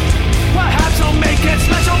 Perhaps he'll make it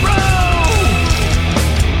special brew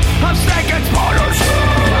of steak and spiders.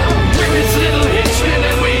 We're his little henchmen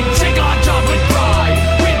and we take our job with pride.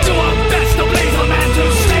 We do our best to please a man to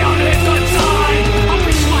stay on his good side. I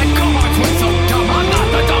wish my cohorts were so dumb. I'm not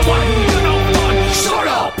the dumb one. You're no fun. Shut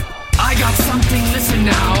up. I got something. Listen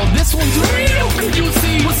now. This one's real. Could you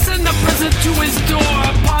see? We'll send a present to his door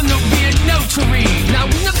upon the weird notary. Now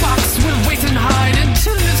in the box we'll wait and hide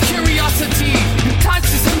until his curiosity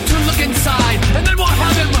entices him to look inside, and then we'll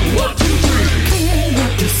have him 1, 2, 3.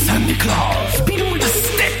 The Santa Claus, beat him with a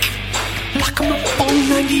stick, lock him up on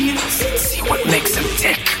 90 years and see what makes him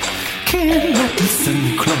tick. Can't let the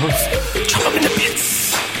Santa Claus chop him into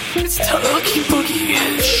bits. Mr. Huggy Buggy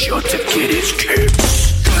is sure to get his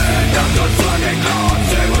kicks. Can't let the Santa Claus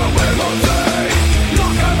say what we will say.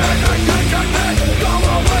 Lock him in and take him in, go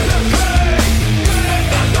away the king. Can't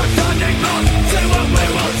let the Santa Claus say what we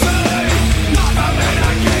will say. Lock him in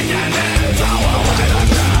and king and then throw away the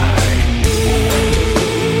king.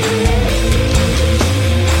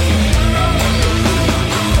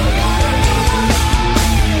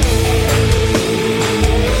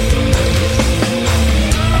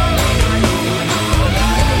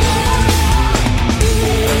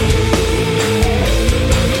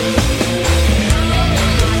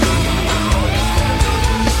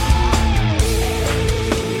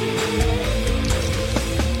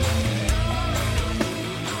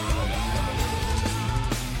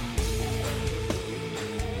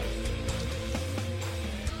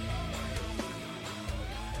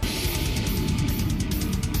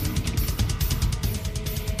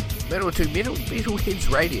 Metalheads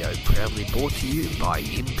Radio, proudly brought to you by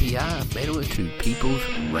NPR, Manawatu People's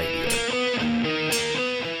Radio.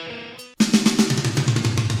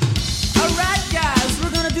 Alright guys,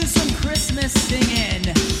 we're gonna do some Christmas singing.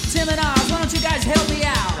 Tim and Oz, why don't you guys help me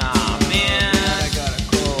out? Aw, man. I got a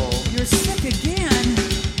cold. You're sick again?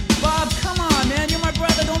 Bob, come on, man. You're my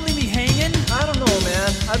brother. Don't leave me hanging. I don't know,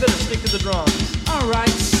 man. I better stick to the drums. Alright,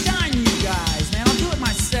 shine you guys, man.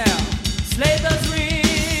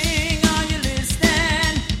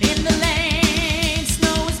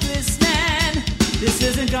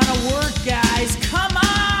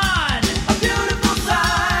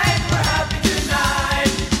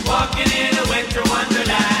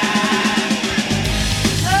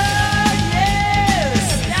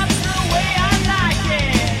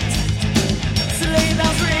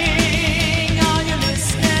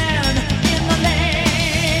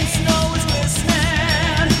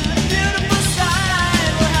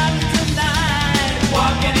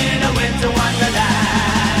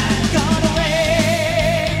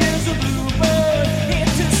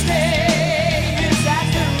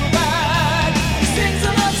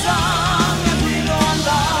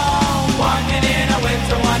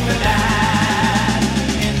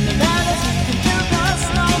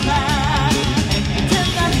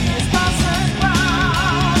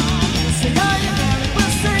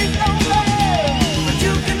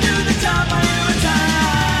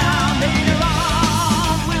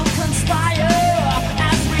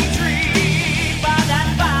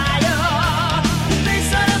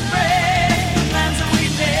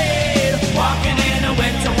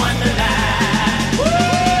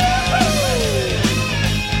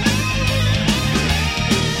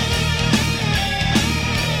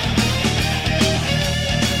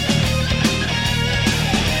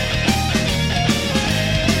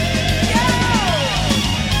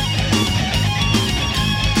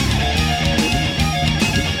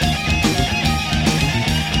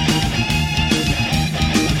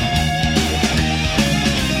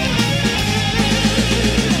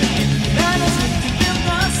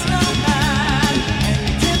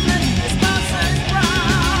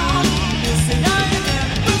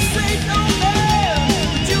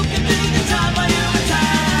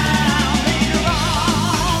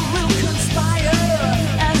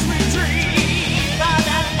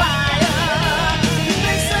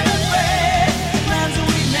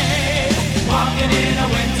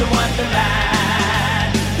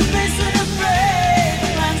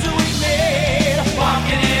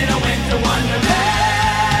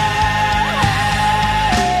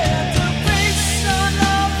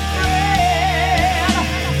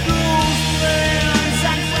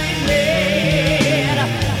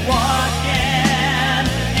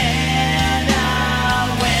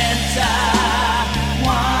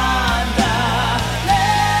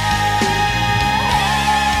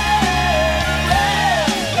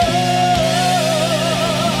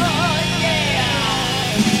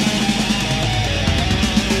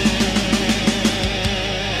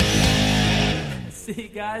 See,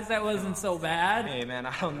 guys, that wasn't so bad. Hey, man,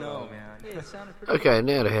 I don't know, man. Yeah, it sounded pretty Okay,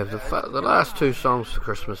 now to have the last two songs for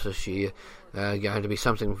Christmas this year, going to be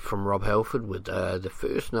something from Rob Halford with The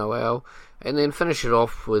First Noel, and then finish it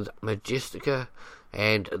off with Majestica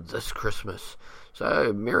and This Christmas.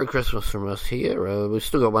 So, Merry Christmas from us here. We've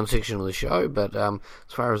still got one section of the show, but as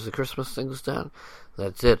far as the Christmas thing's done,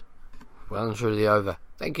 that's it. Well and truly over.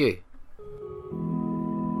 Thank you.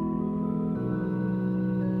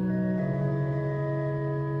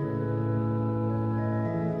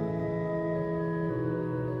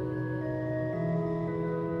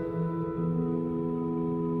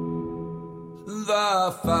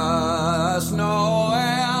 The first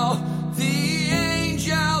Noel, the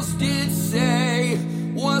angels did say,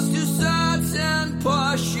 was to certain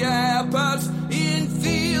poor shepherds in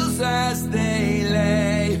fields as they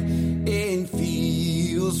lay, in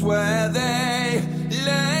fields where they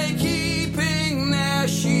lay keeping their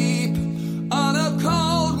sheep on a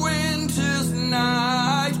cold winter's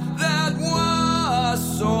night that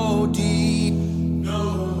was so deep.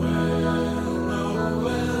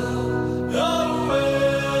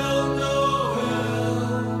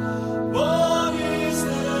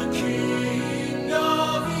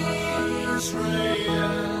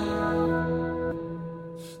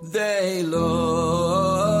 They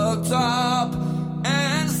looked up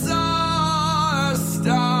and saw a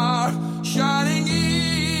star shining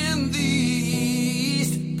in the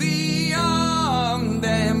east beyond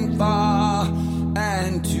them far,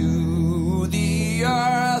 and to the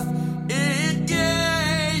earth it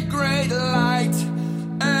gave great light,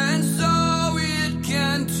 and so it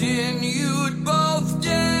continued both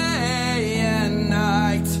day and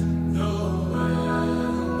night.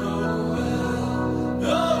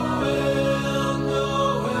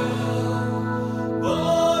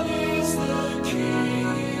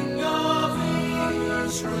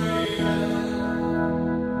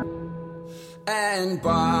 And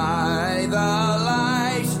by the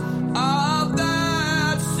light of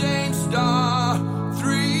that same star,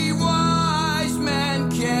 3 wise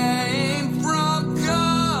men came from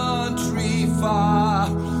country far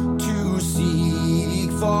to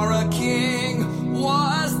seek for a king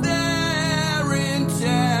was their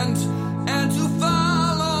intent, and to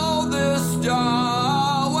follow the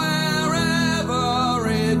star wherever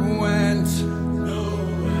it went.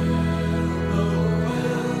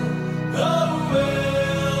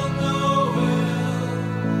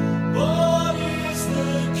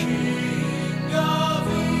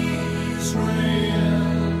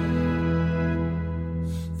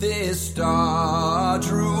 This star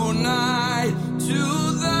drew nigh to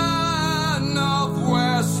the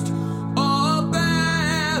northwest of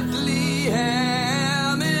Bethlehem.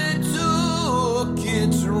 It took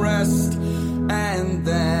its rest, and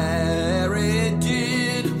there it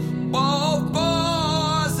did both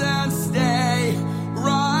pause and stay,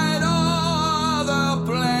 right o'er the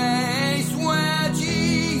place where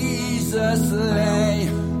Jesus lay.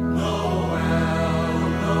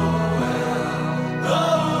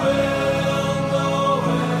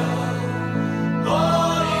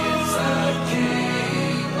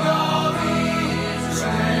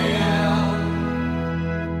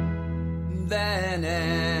 Then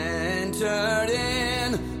entered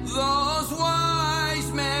in those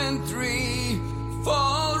wise men 3,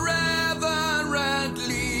 fall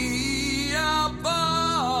reverently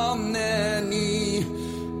upon their knee,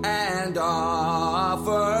 and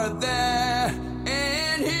offered there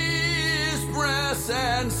in his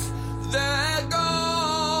presence their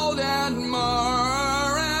gold and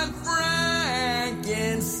myrrh and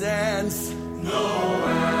frankincense.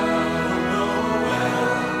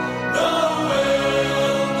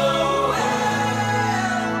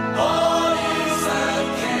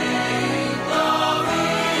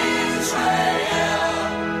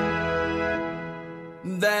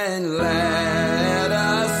 Then let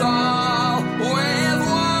us all with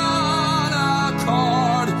one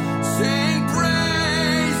accord sing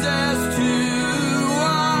praises to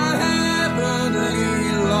our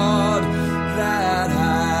heavenly Lord, that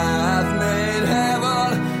hath made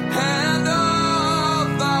heaven and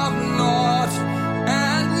earth of naught,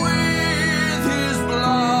 and with his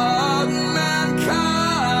blood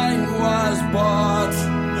mankind was bought.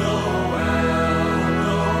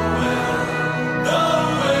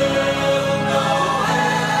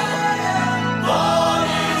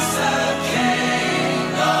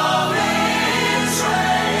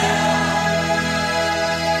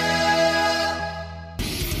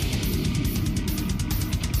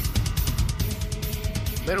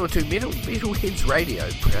 Metal 2 Metal, Metalheads Radio,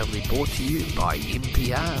 proudly brought to you by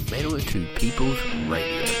MPR, Metal 2 People's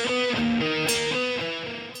Radio.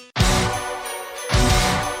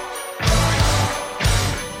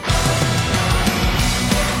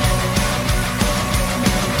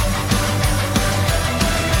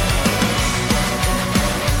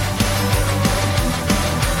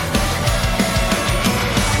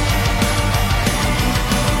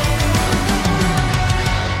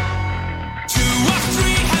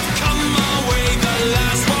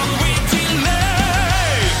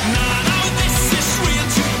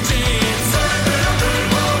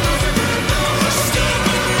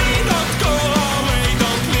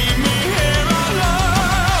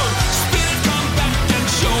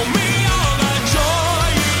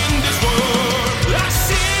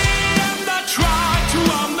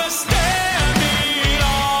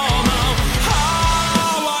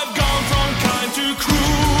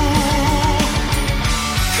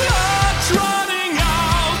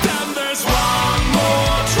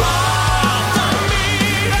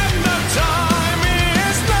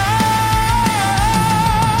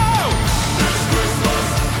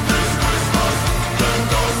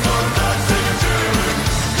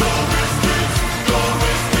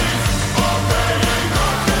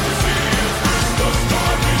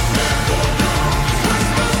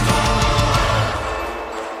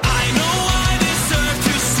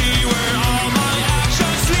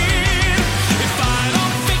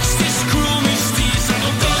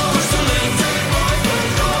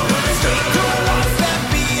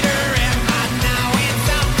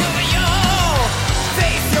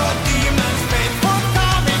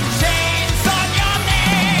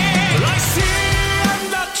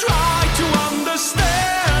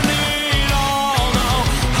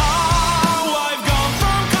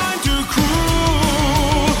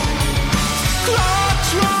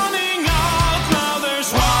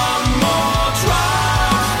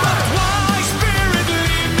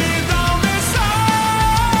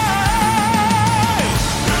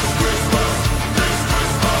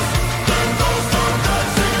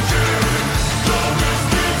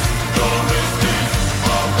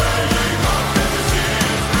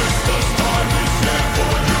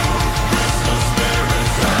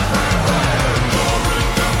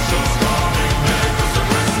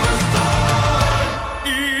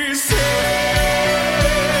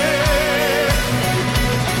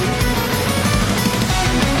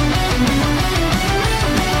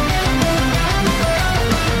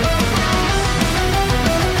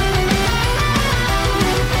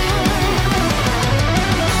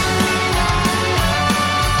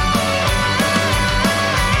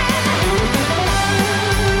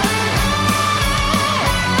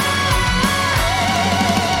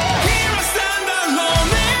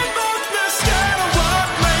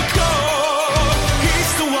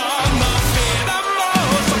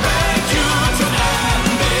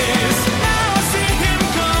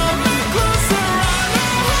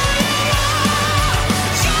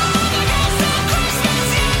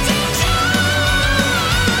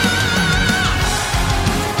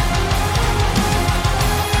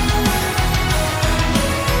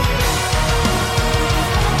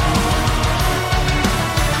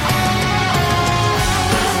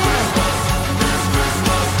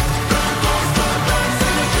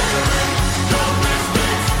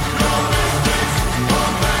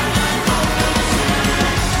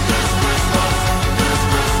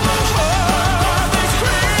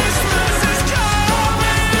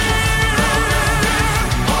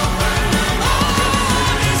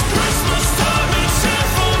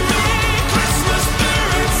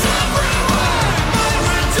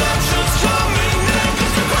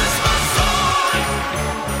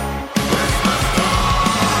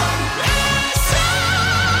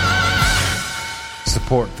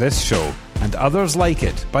 support this show and others like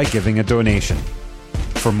it by giving a donation.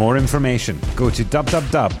 For more information, go to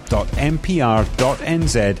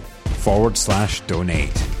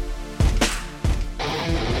www.mpr.nz/donate.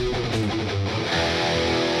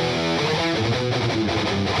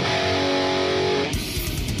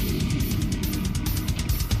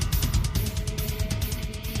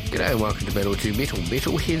 G'day and welcome to Metal to Metal,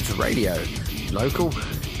 Metalheads Radio. Local,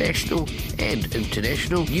 national and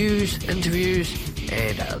international news, interviews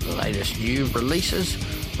and the latest new releases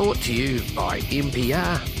brought to you by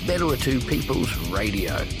MPR, Manawatu People's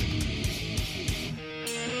Radio.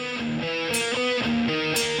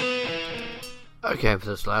 Okay, for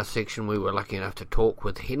this last section we were lucky enough to talk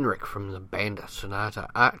with Henrik from the band Sonata,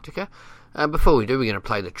 Artica. Before we do, we're going to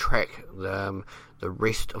play the track, The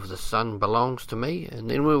Rest of the Sun Belongs to Me, and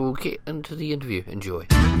then we will get into the interview. Enjoy.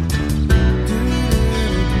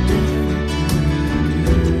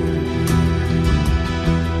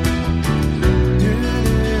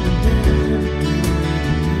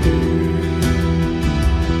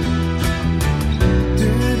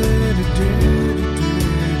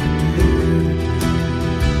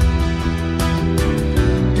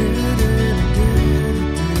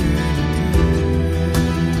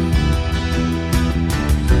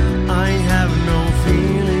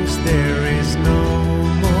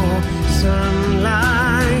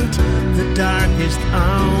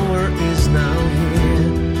 Hour is now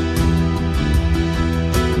here.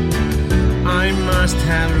 I must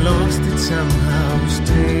have lost it somehow,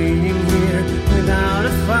 staying here without a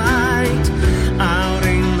fight, out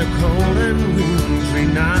in the cold and wintry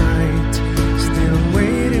night, still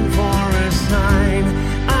waiting for a sign.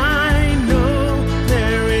 I know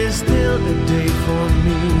there is still a day for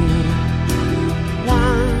me.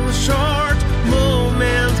 One short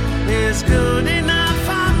moment is good enough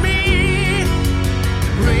for me.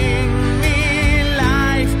 Bring me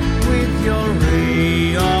life with your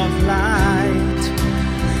ray of light.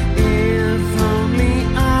 If only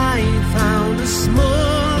I found a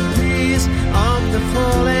small piece of the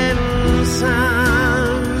fallen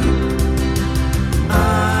sun.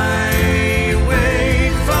 I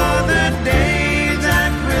wait for the day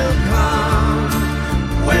that will come.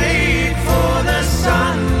 Wait for the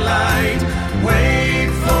sunlight. Wait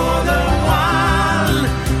for the one.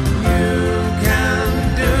 You can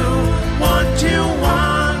do what you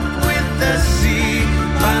want with the sea,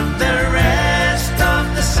 but the rest of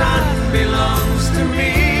the sun belongs to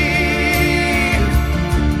me.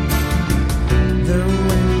 The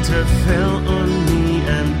winter fell on me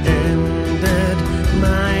and ended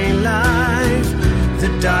my life. The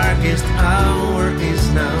darkest hour is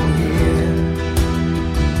now here.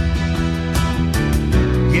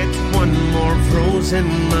 Yet one more frozen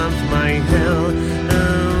month, my hell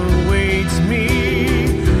awaits me.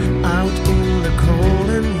 Out in the cold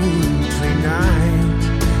and wintry night,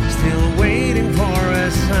 still waiting for a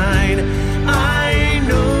sign. I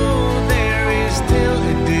know there is still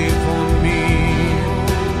a day for me.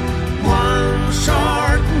 One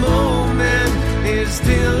short moment is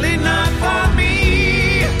still enough for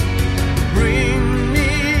me. Bring me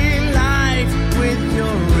life with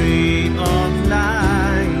your ray of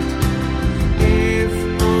light. If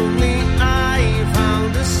only I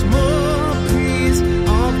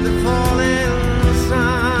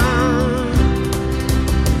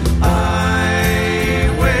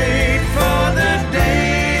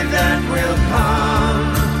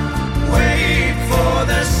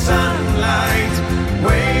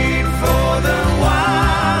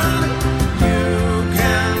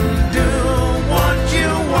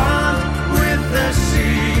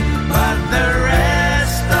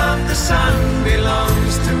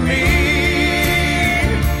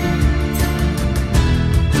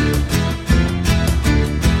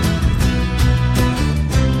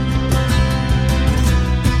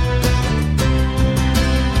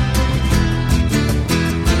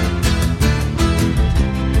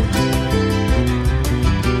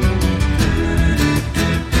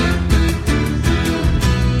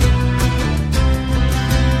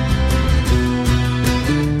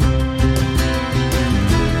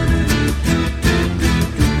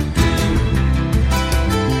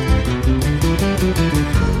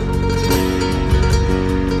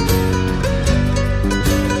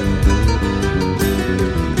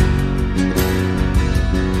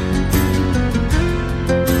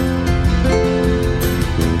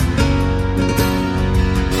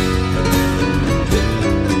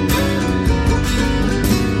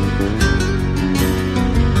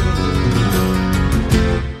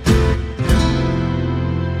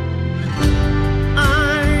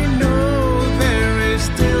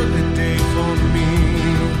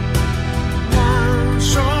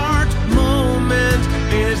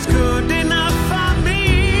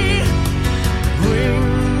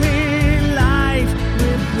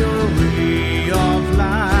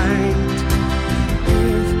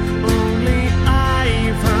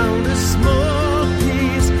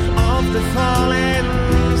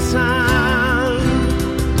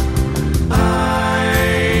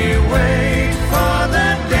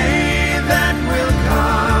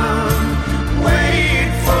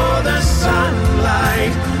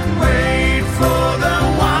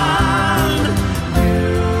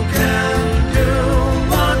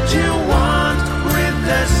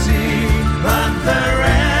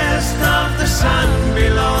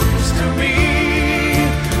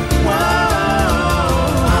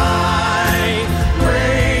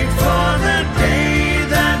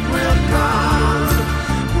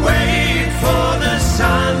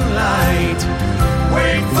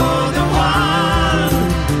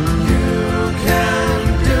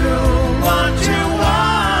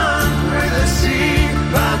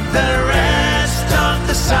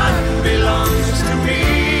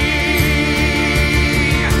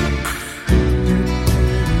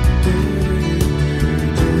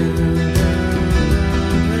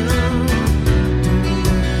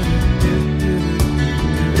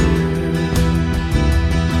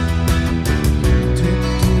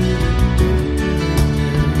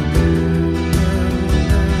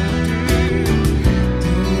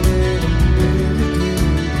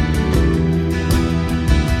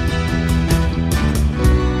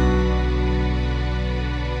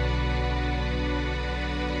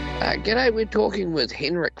G'day, we're talking with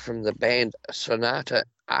Henrik from the band Sonata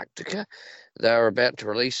Artica. They're about to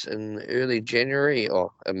release in early January or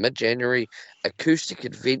mid-January Acoustic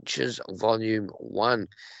Adventures Volume 1.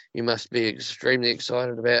 You must be extremely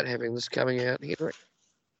excited about having this coming out, Henrik.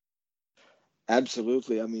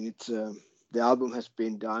 Absolutely. I mean, it's the album has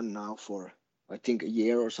been done now for I think a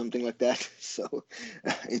year or something like that. So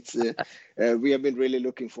it's we have been really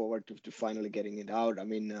looking forward to finally getting it out. I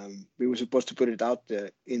mean, we were supposed to put it out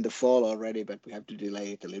in the fall already, but we have to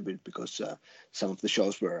delay it a little bit because some of the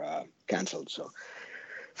shows were canceled. So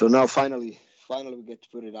now finally we get to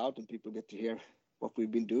put it out and people get to hear what we've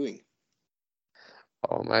been doing.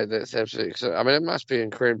 Oh, mate, that's absolutely exciting. I mean, it must be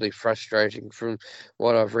incredibly frustrating. From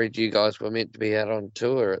what I've read, you guys were meant to be out on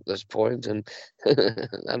tour at this point, and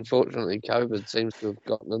unfortunately, COVID seems to have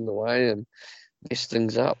gotten in the way and messed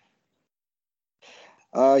things up.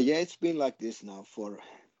 Yeah, it's been like this now for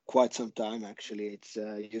quite some time, actually. It's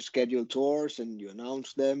you schedule tours and you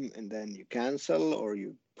announce them, and then you cancel or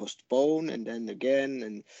you postpone, and then again.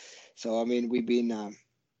 And so, I mean,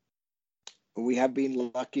 we have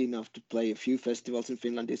been lucky enough to play a few festivals in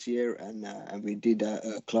Finland this year, and we did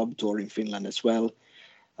a club tour in Finland as well.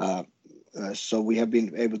 So we have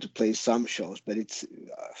been able to play some shows, but it's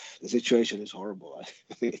the situation is horrible.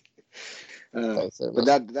 I mean, but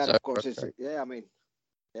that of course is I mean,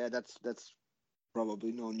 yeah, that's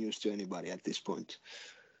probably no news to anybody at this point.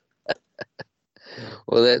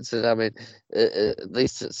 Well, that's it. I mean, at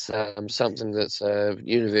least it's something that's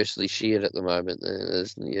universally shared at the moment.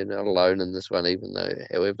 You're not alone in this one, even though,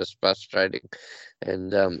 however frustrating,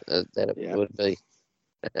 and that it would be.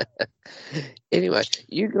 Anyway,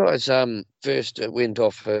 you guys first went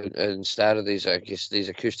off and started these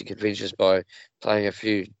acoustic adventures by playing a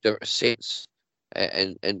few different sets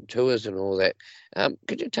and tours and all that.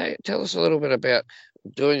 Could you tell us a little bit about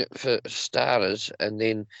doing it for starters and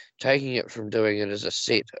then taking it from doing it as a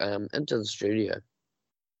set into the studio?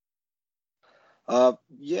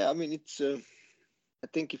 Yeah, I mean, it's I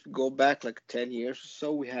think if you go back like 10 years or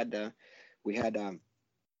so, we had a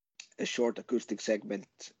short acoustic segment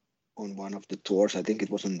on one of the tours. I think it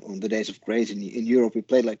was on the Days of Grace in Europe. We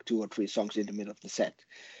played like 2 or 3 songs in the middle of the set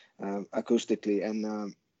acoustically,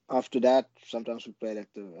 and after that, sometimes we played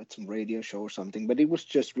at some radio show or something, but it was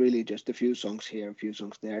just really just a few songs here, a few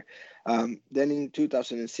songs there. Then in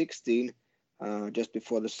 2016, just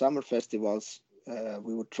before the summer festivals,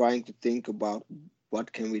 we were trying to think about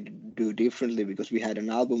what can we do differently, because we had an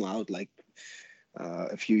album out like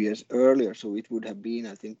a few years earlier, so it would have been,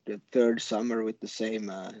 I think, the 3rd summer with the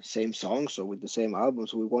same songs, so with the same album.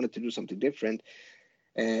 So we wanted to do something different,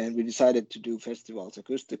 and we decided to do festivals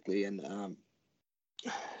acoustically, and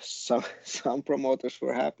some promoters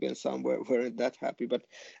were happy and some weren't that happy, but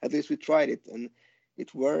at least we tried it and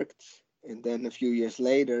it worked. And then a few years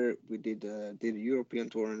later, we did a European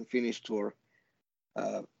tour and Finnish tour,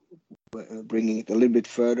 bringing it a little bit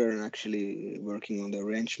further and actually working on the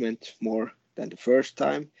arrangement more than the first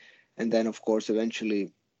time. And then, of course,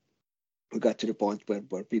 eventually we got to the point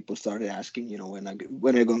where people started asking, when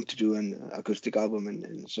are you going to do an acoustic album?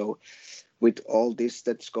 And so with all this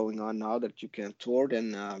that's going on now that you can tour,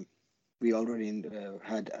 then we already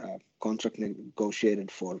had a contract negotiated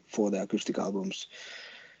for the acoustic albums.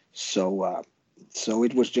 So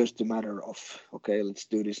it was just a matter of, okay, let's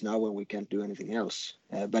do this now when we can't do anything else.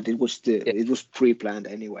 But it was pre-planned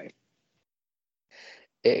anyway.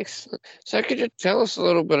 Excellent. So could you tell us a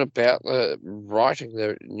little bit about writing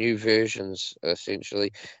the new versions,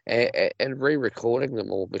 essentially, and re-recording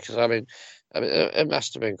them all? Because, I mean, it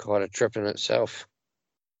must have been quite a trip in itself.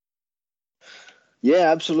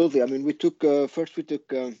 Yeah, absolutely. I mean, we took the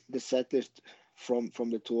set list from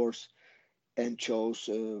the tours and chose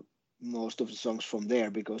most of the songs from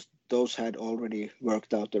there, because those had already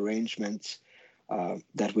worked out arrangements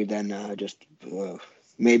that we then just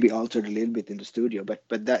maybe altered a little bit in the studio. But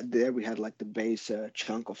that there we had like the base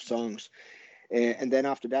chunk of songs, and then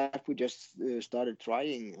after that we just started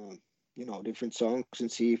trying different songs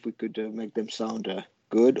and see if we could make them sound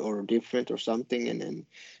good or different or something. And then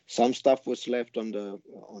some stuff was left on the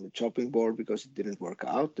chopping board because it didn't work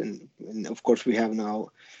out. And of course we have now,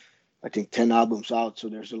 I think, 10 albums out, so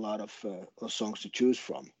there's a lot of songs to choose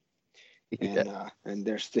from. Yeah. And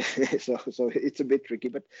there's so it's a bit tricky,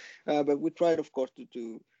 but we tried, of course,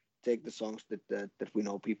 to take the songs that we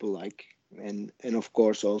know people like, and of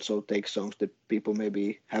course also take songs that people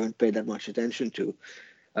maybe haven't paid that much attention to,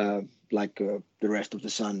 like The Rest of the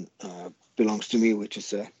Sun Belongs to Me, which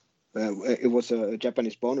is it was a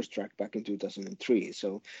Japanese bonus track back in 2003.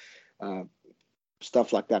 So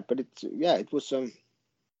stuff like that. But it was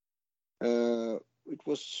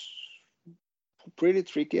pretty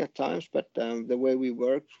tricky at times, but the way we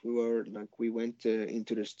worked, we went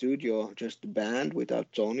into the studio, just the band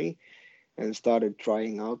without Tony, and started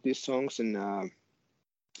trying out these songs. And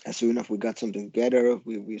as soon as we got something together,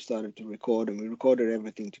 we started to record, and we recorded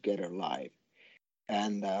everything together live,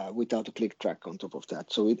 and without a click track on top of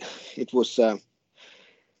that. So it was.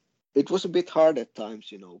 It was a bit hard at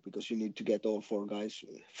times, because you need to get all four guys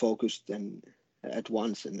focused and at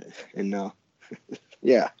once, and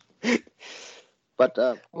yeah. But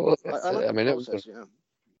Well, I like I the mean, it process. Yeah.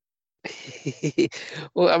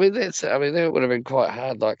 well, I mean, that would have been quite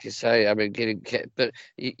hard, like you say. I mean, but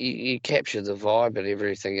you capture the vibe and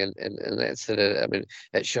everything, and that's it. I mean,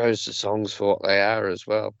 it shows the songs for what they are as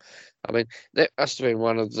well. I mean, that must have been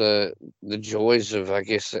one of the joys of, I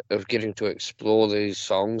guess, of getting to explore these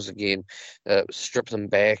songs again, strip them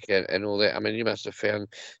back and all that. I mean, you must have found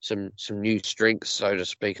some new strengths, so to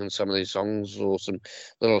speak, in some of these songs, or some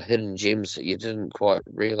little hidden gems that you didn't quite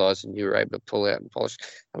realize, and you were able to pull out and polish.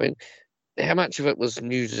 I mean, how much of it was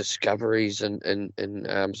new discoveries and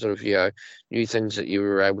sort of new things that you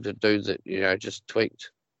were able to do that just tweaked?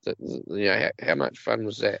 That how much fun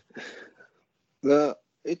was that?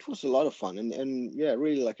 It was a lot of fun, and yeah,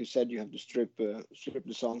 really, like you said, you have to strip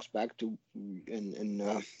the songs back to,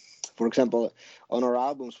 and for example, on our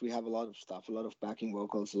albums we have a lot of stuff, a lot of backing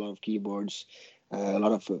vocals, a lot of keyboards, a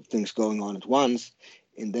lot of things going on at once,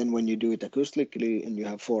 and then when you do it acoustically and you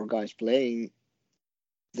have four guys playing,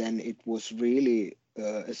 then it was really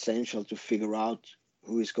essential to figure out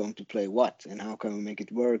who is going to play what and how can we make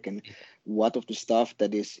it work, and what of the stuff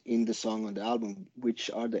that is in the song on the album, which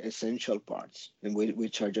are the essential parts and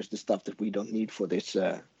which are just the stuff that we don't need for this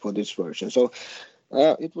version. So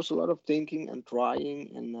it was a lot of thinking and trying,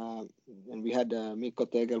 and we had Mikko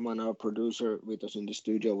Tegelman, our producer, with us in the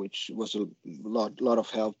studio, which was a lot of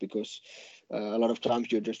help, because a lot of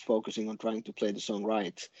times you're just focusing on trying to play the song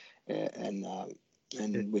right, and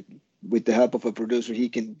with the help of a producer, he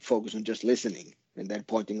can focus on just listening and then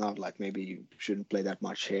pointing out, like, maybe you shouldn't play that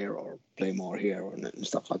much here or play more here, and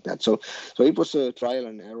stuff like that. So it was a trial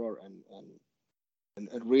and error, and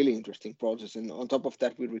a really interesting process. And on top of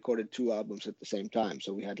that, we recorded 2 albums at the same time,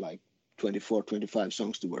 so we had like 24, 25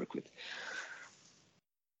 songs to work with.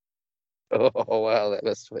 Oh wow, that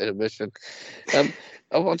must have been a mission.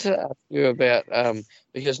 I want to ask you about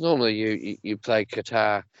because normally you play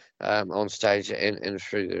guitar on stage and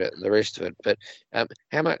through the rest of it, but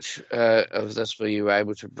how much of this were you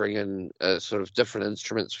able to bring in sort of different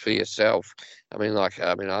instruments for yourself? I mean,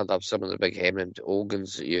 I love some of the big Hammond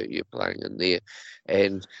organs that you're playing in there,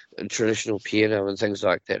 and traditional piano and things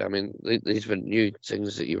like that. I mean, these were new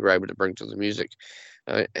things that you were able to bring to the music.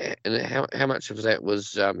 And how much of that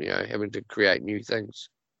was having to create new things?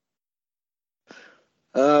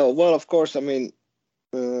 Well, of course, I mean,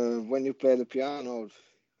 when you play the piano,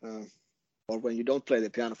 or when you don't play the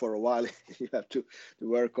piano for a while, you have to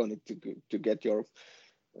work on it to get your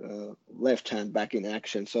left hand back in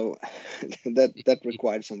action. So that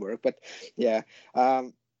required some work. But yeah,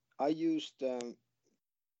 I used the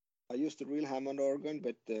real Hammond organ,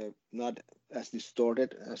 but not as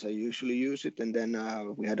distorted as I usually use it. And then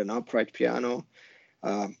we had an upright piano,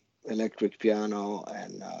 electric piano,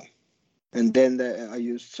 and then I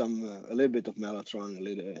used a little bit of mellotron,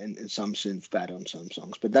 and some synth pad on some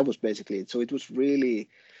songs. But that was basically it. So it was really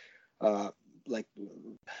like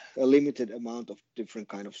a limited amount of different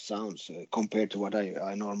kind of sounds compared to what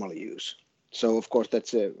I normally use. So of course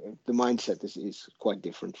that's the mindset is quite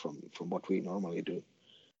different from what we normally do.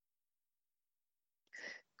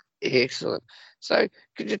 Excellent. So,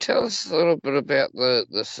 could you tell us a little bit about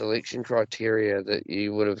the selection criteria that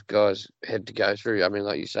you would have guys had to go through? I mean,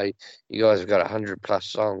 like you say, you guys have got 100+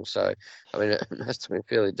 songs, so I mean, it must have been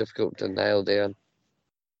fairly difficult to nail down.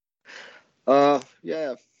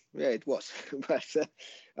 Yeah, it was, but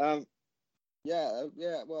yeah.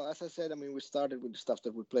 Well, as I said, I mean, we started with the stuff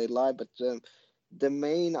that we played live, but the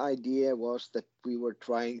main idea was that we were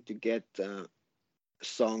trying to get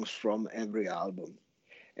songs from every album.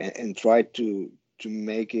 And try to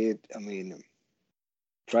make it. I mean,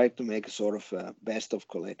 try to make a sort of a best of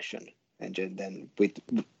collection, and then with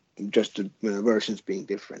just the versions being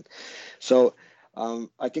different. So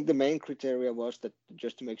I think the main criteria was that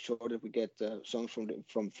just to make sure that we get songs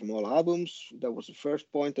from all albums. That was the first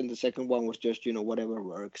point, and the second one was just whatever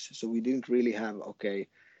works. So we didn't really have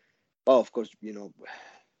of course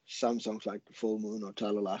some songs like Full Moon or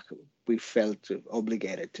Talalak we felt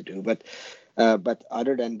obligated to do, but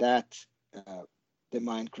other than that, the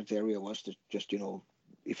main criteria was to just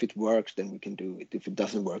if it works, then we can do it. If it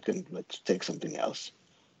doesn't work, then let's take something else.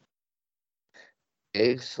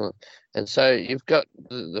 Excellent. And so you've got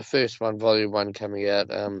the first one, Volume 1, coming out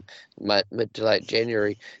mid to late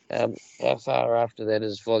January. How far after that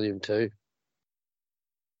is Volume 2?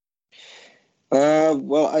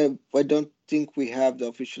 Well, I don't think we have the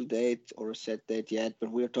official date or a set date yet, but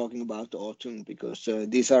we're talking about the autumn because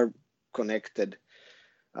these are connected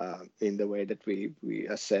in the way that we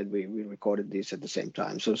as said, we recorded these at the same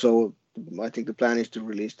time. So I think the plan is to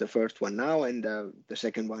release the first one now and the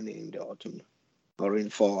second one in the autumn or in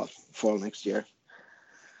fall next year.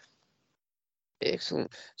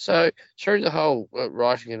 Excellent. So through the whole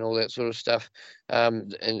writing and all that sort of stuff,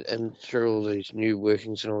 and through all these new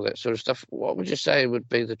workings and all that sort of stuff, what would you say would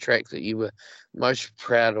be the track that you were most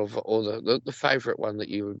proud of, or the favourite one that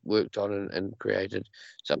you worked on and created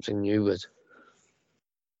something new with?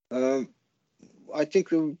 I think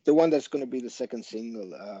the one that's going to be the second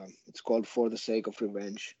single, it's called For the Sake of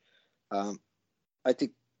Revenge. I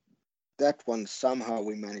think that one somehow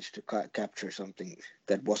we managed to capture something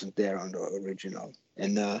that wasn't there on the original.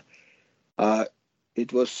 And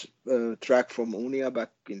it was a track from Unia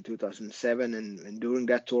back in 2007, and during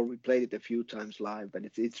that tour we played it a few times live, but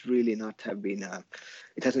it's really not have been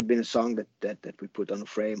it hasn't been a song that we put on a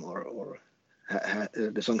frame or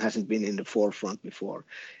the song hasn't been in the forefront before,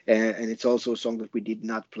 and it's also a song that we did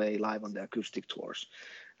not play live on the acoustic tours.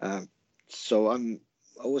 So I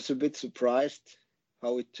was a bit surprised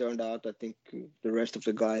how it turned out. I think the rest of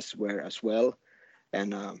the guys were as well,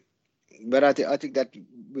 and but I think that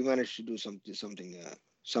we managed to do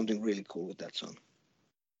something really cool with that song.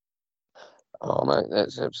 Oh mate,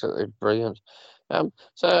 that's absolutely brilliant.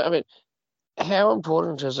 So I mean, how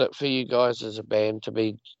important is it for you guys as a band to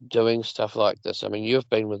be doing stuff like this? I mean, you've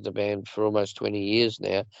been with the band for almost 20 years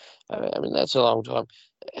now. I mean, that's a long time.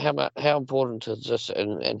 How important is this,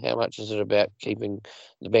 and how much is it about keeping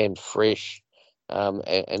the band fresh,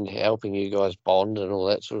 and helping you guys bond and all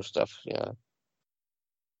that sort of stuff? Yeah.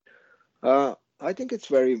 I think it's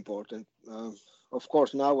very important. Of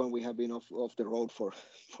course, now when we have been off the road for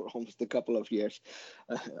almost a couple of years,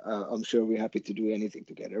 I'm sure we're happy to do anything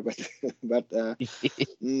together. But I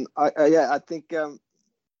think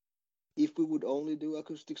if we would only do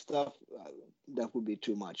acoustic stuff, that would be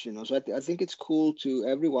too much, you know. So I think it's cool to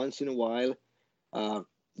every once in a while,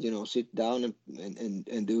 sit down and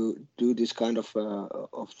do this kind of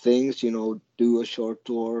things, do a short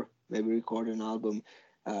tour, maybe record an album,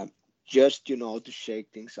 just to shake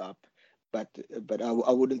things up. But I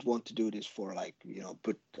wouldn't want to do this for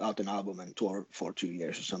put out an album and tour for 2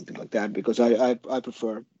 years or something like that, because I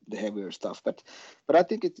prefer the heavier stuff. But I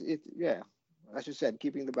think it yeah, as you said,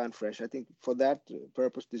 keeping the band fresh. I think for that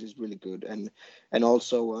purpose this is really good, and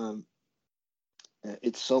also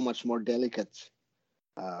it's so much more delicate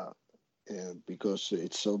because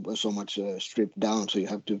it's so much stripped down, so you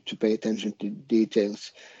have to pay attention to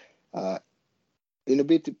details in a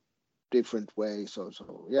bit different way. So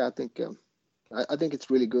yeah, I think it's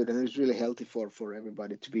really good, and it's really healthy for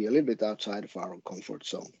everybody to be a little bit outside of our comfort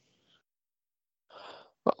zone.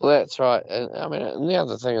 Well, that's right. And I mean, and the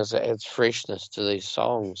other thing is it adds freshness to these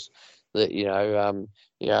songs that, you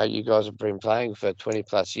guys have been playing for 20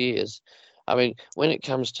 plus years. I mean, when it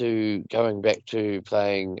comes to going back to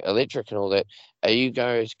playing electric and all that, are you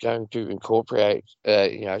guys going to incorporate,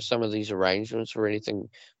 some of these arrangements or anything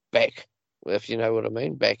back, if you know what I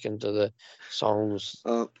mean, back into the songs?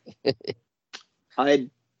 I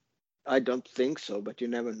don't think so, but you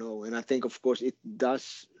never know. And I think, of course, it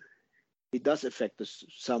does affect us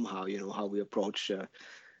somehow, how we approach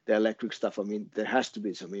the electric stuff. I mean, there has to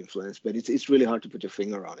be some influence, but it's really hard to put your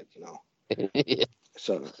finger on it, Yeah.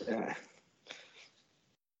 So,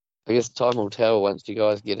 I guess time will tell once you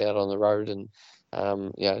guys get out on the road and,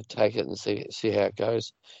 take it and see how it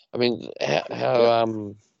goes. I mean,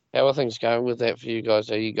 how are things going with that for you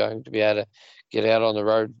guys? Are you going to be able to get out on the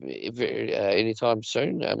road anytime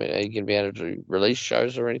soon? I mean, are you going to be able to release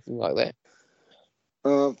shows or anything like that?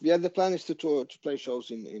 yeah, the plan is to play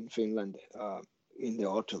shows in Finland in the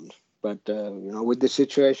autumn. But with the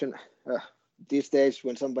situation these days,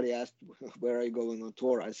 when somebody asks where are you going on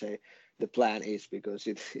tour, I say the plan is, because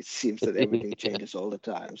it seems that everything changes all the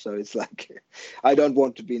time. So it's like I don't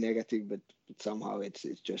want to be negative, but somehow it's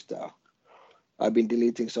just I've been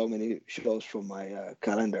deleting so many shows from my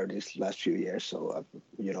calendar these last few years. So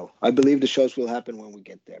I believe the shows will happen when we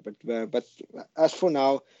get there. But as for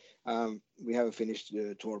now, we have a finished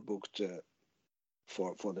tour booked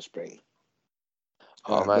for the spring.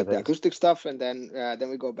 But the acoustic stuff, and then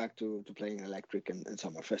we go back to playing electric and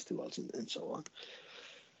summer festivals and so on.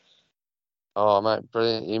 Oh, mate,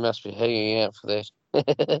 brilliant! You must be hanging out for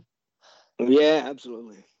that. Yeah,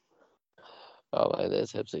 absolutely. Oh, mate,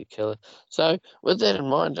 that's absolutely killer. So, with that in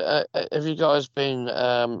mind, have you guys been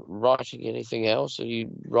writing anything else? Are you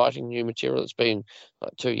writing new material? It's been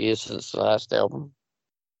like 2 years since the last album.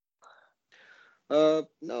 No,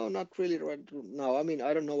 not really right now. I mean,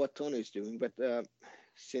 I don't know what Tony is doing, but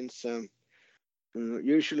since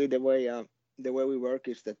usually the way we work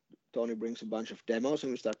is that Tony brings a bunch of demos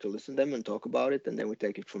and we start to listen to them and talk about it, and then we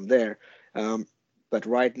take it from there. But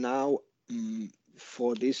right now,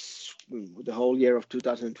 for the whole year of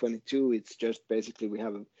 2022, it's just basically we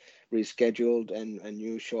have rescheduled and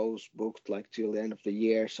new shows booked like till the end of the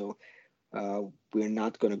year. So we're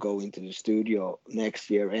not going to go into the studio next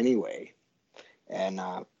year anyway. And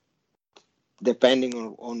depending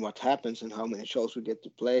on what happens and how many shows we get to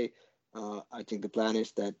play, I think the plan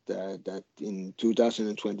is that that in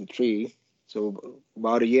 2023, so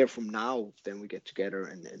about a year from now, then we get together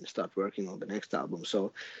and start working on the next album.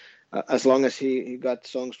 So as long as he got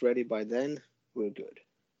songs ready by then, we're good.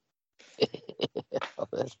 Oh,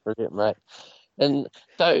 that's brilliant, mate. And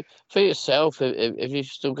so, for yourself, have you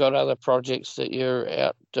still got other projects that you're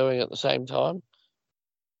out doing at the same time?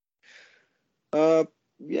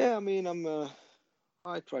 Yeah, I mean,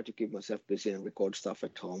 I try to keep myself busy and record stuff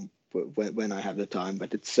at home when I have the time.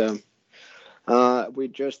 But it's we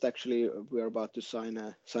just actually we're about to sign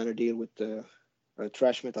a deal with a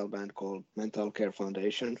thrash metal band called Mental Care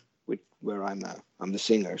Foundation, where I'm the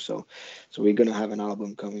singer. So we're gonna have an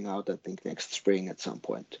album coming out, I think, next spring at some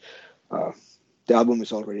point. The album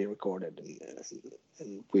is already recorded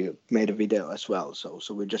and we made a video as well. So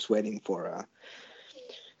we're just waiting for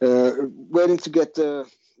waiting to get the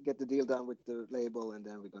deal done with the label, and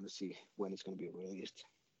then we're going to see when it's going to be released.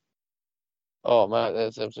 Oh, mate,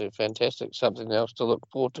 that's absolutely fantastic. Something else to look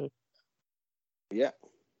forward to. Yeah.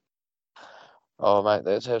 Oh, mate,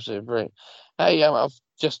 that's absolutely brilliant. Hey, I've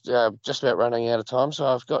just about running out of time, so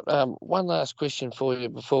I've got one last question for you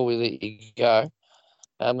before we let you go,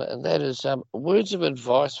 and that is words of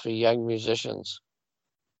advice for young musicians.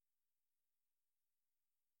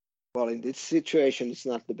 Well, in this situation, it's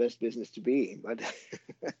not the best business to be in, but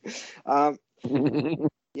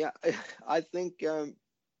yeah, I think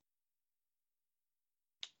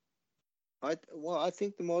I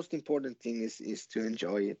think the most important thing is to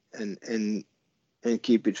enjoy it and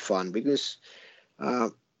keep it fun, because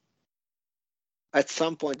at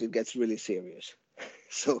some point it gets really serious.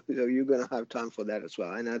 So you're gonna have time for that as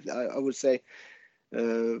well. And I would say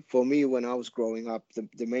for me, when I was growing up,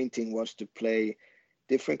 the main thing was to play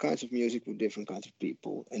different kinds of music with different kinds of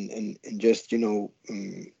people, and just a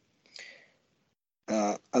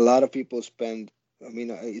lot of people spend. I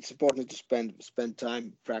mean, it's important to spend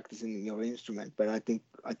time practicing your instrument, but I think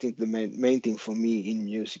the main thing for me in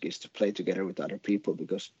music is to play together with other people,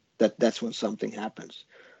 because that's when something happens.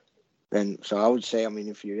 And so I would say, I mean,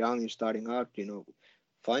 if you're young, you're starting out,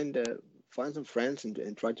 find some friends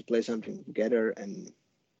and try to play something together and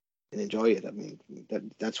enjoy it. I mean,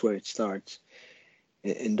 that's where it starts.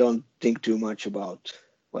 And don't think too much about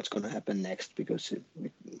what's going to happen next, because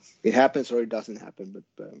it happens or it doesn't happen.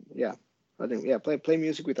 But yeah, I think play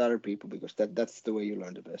music with other people, because that's the way you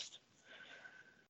learn the best.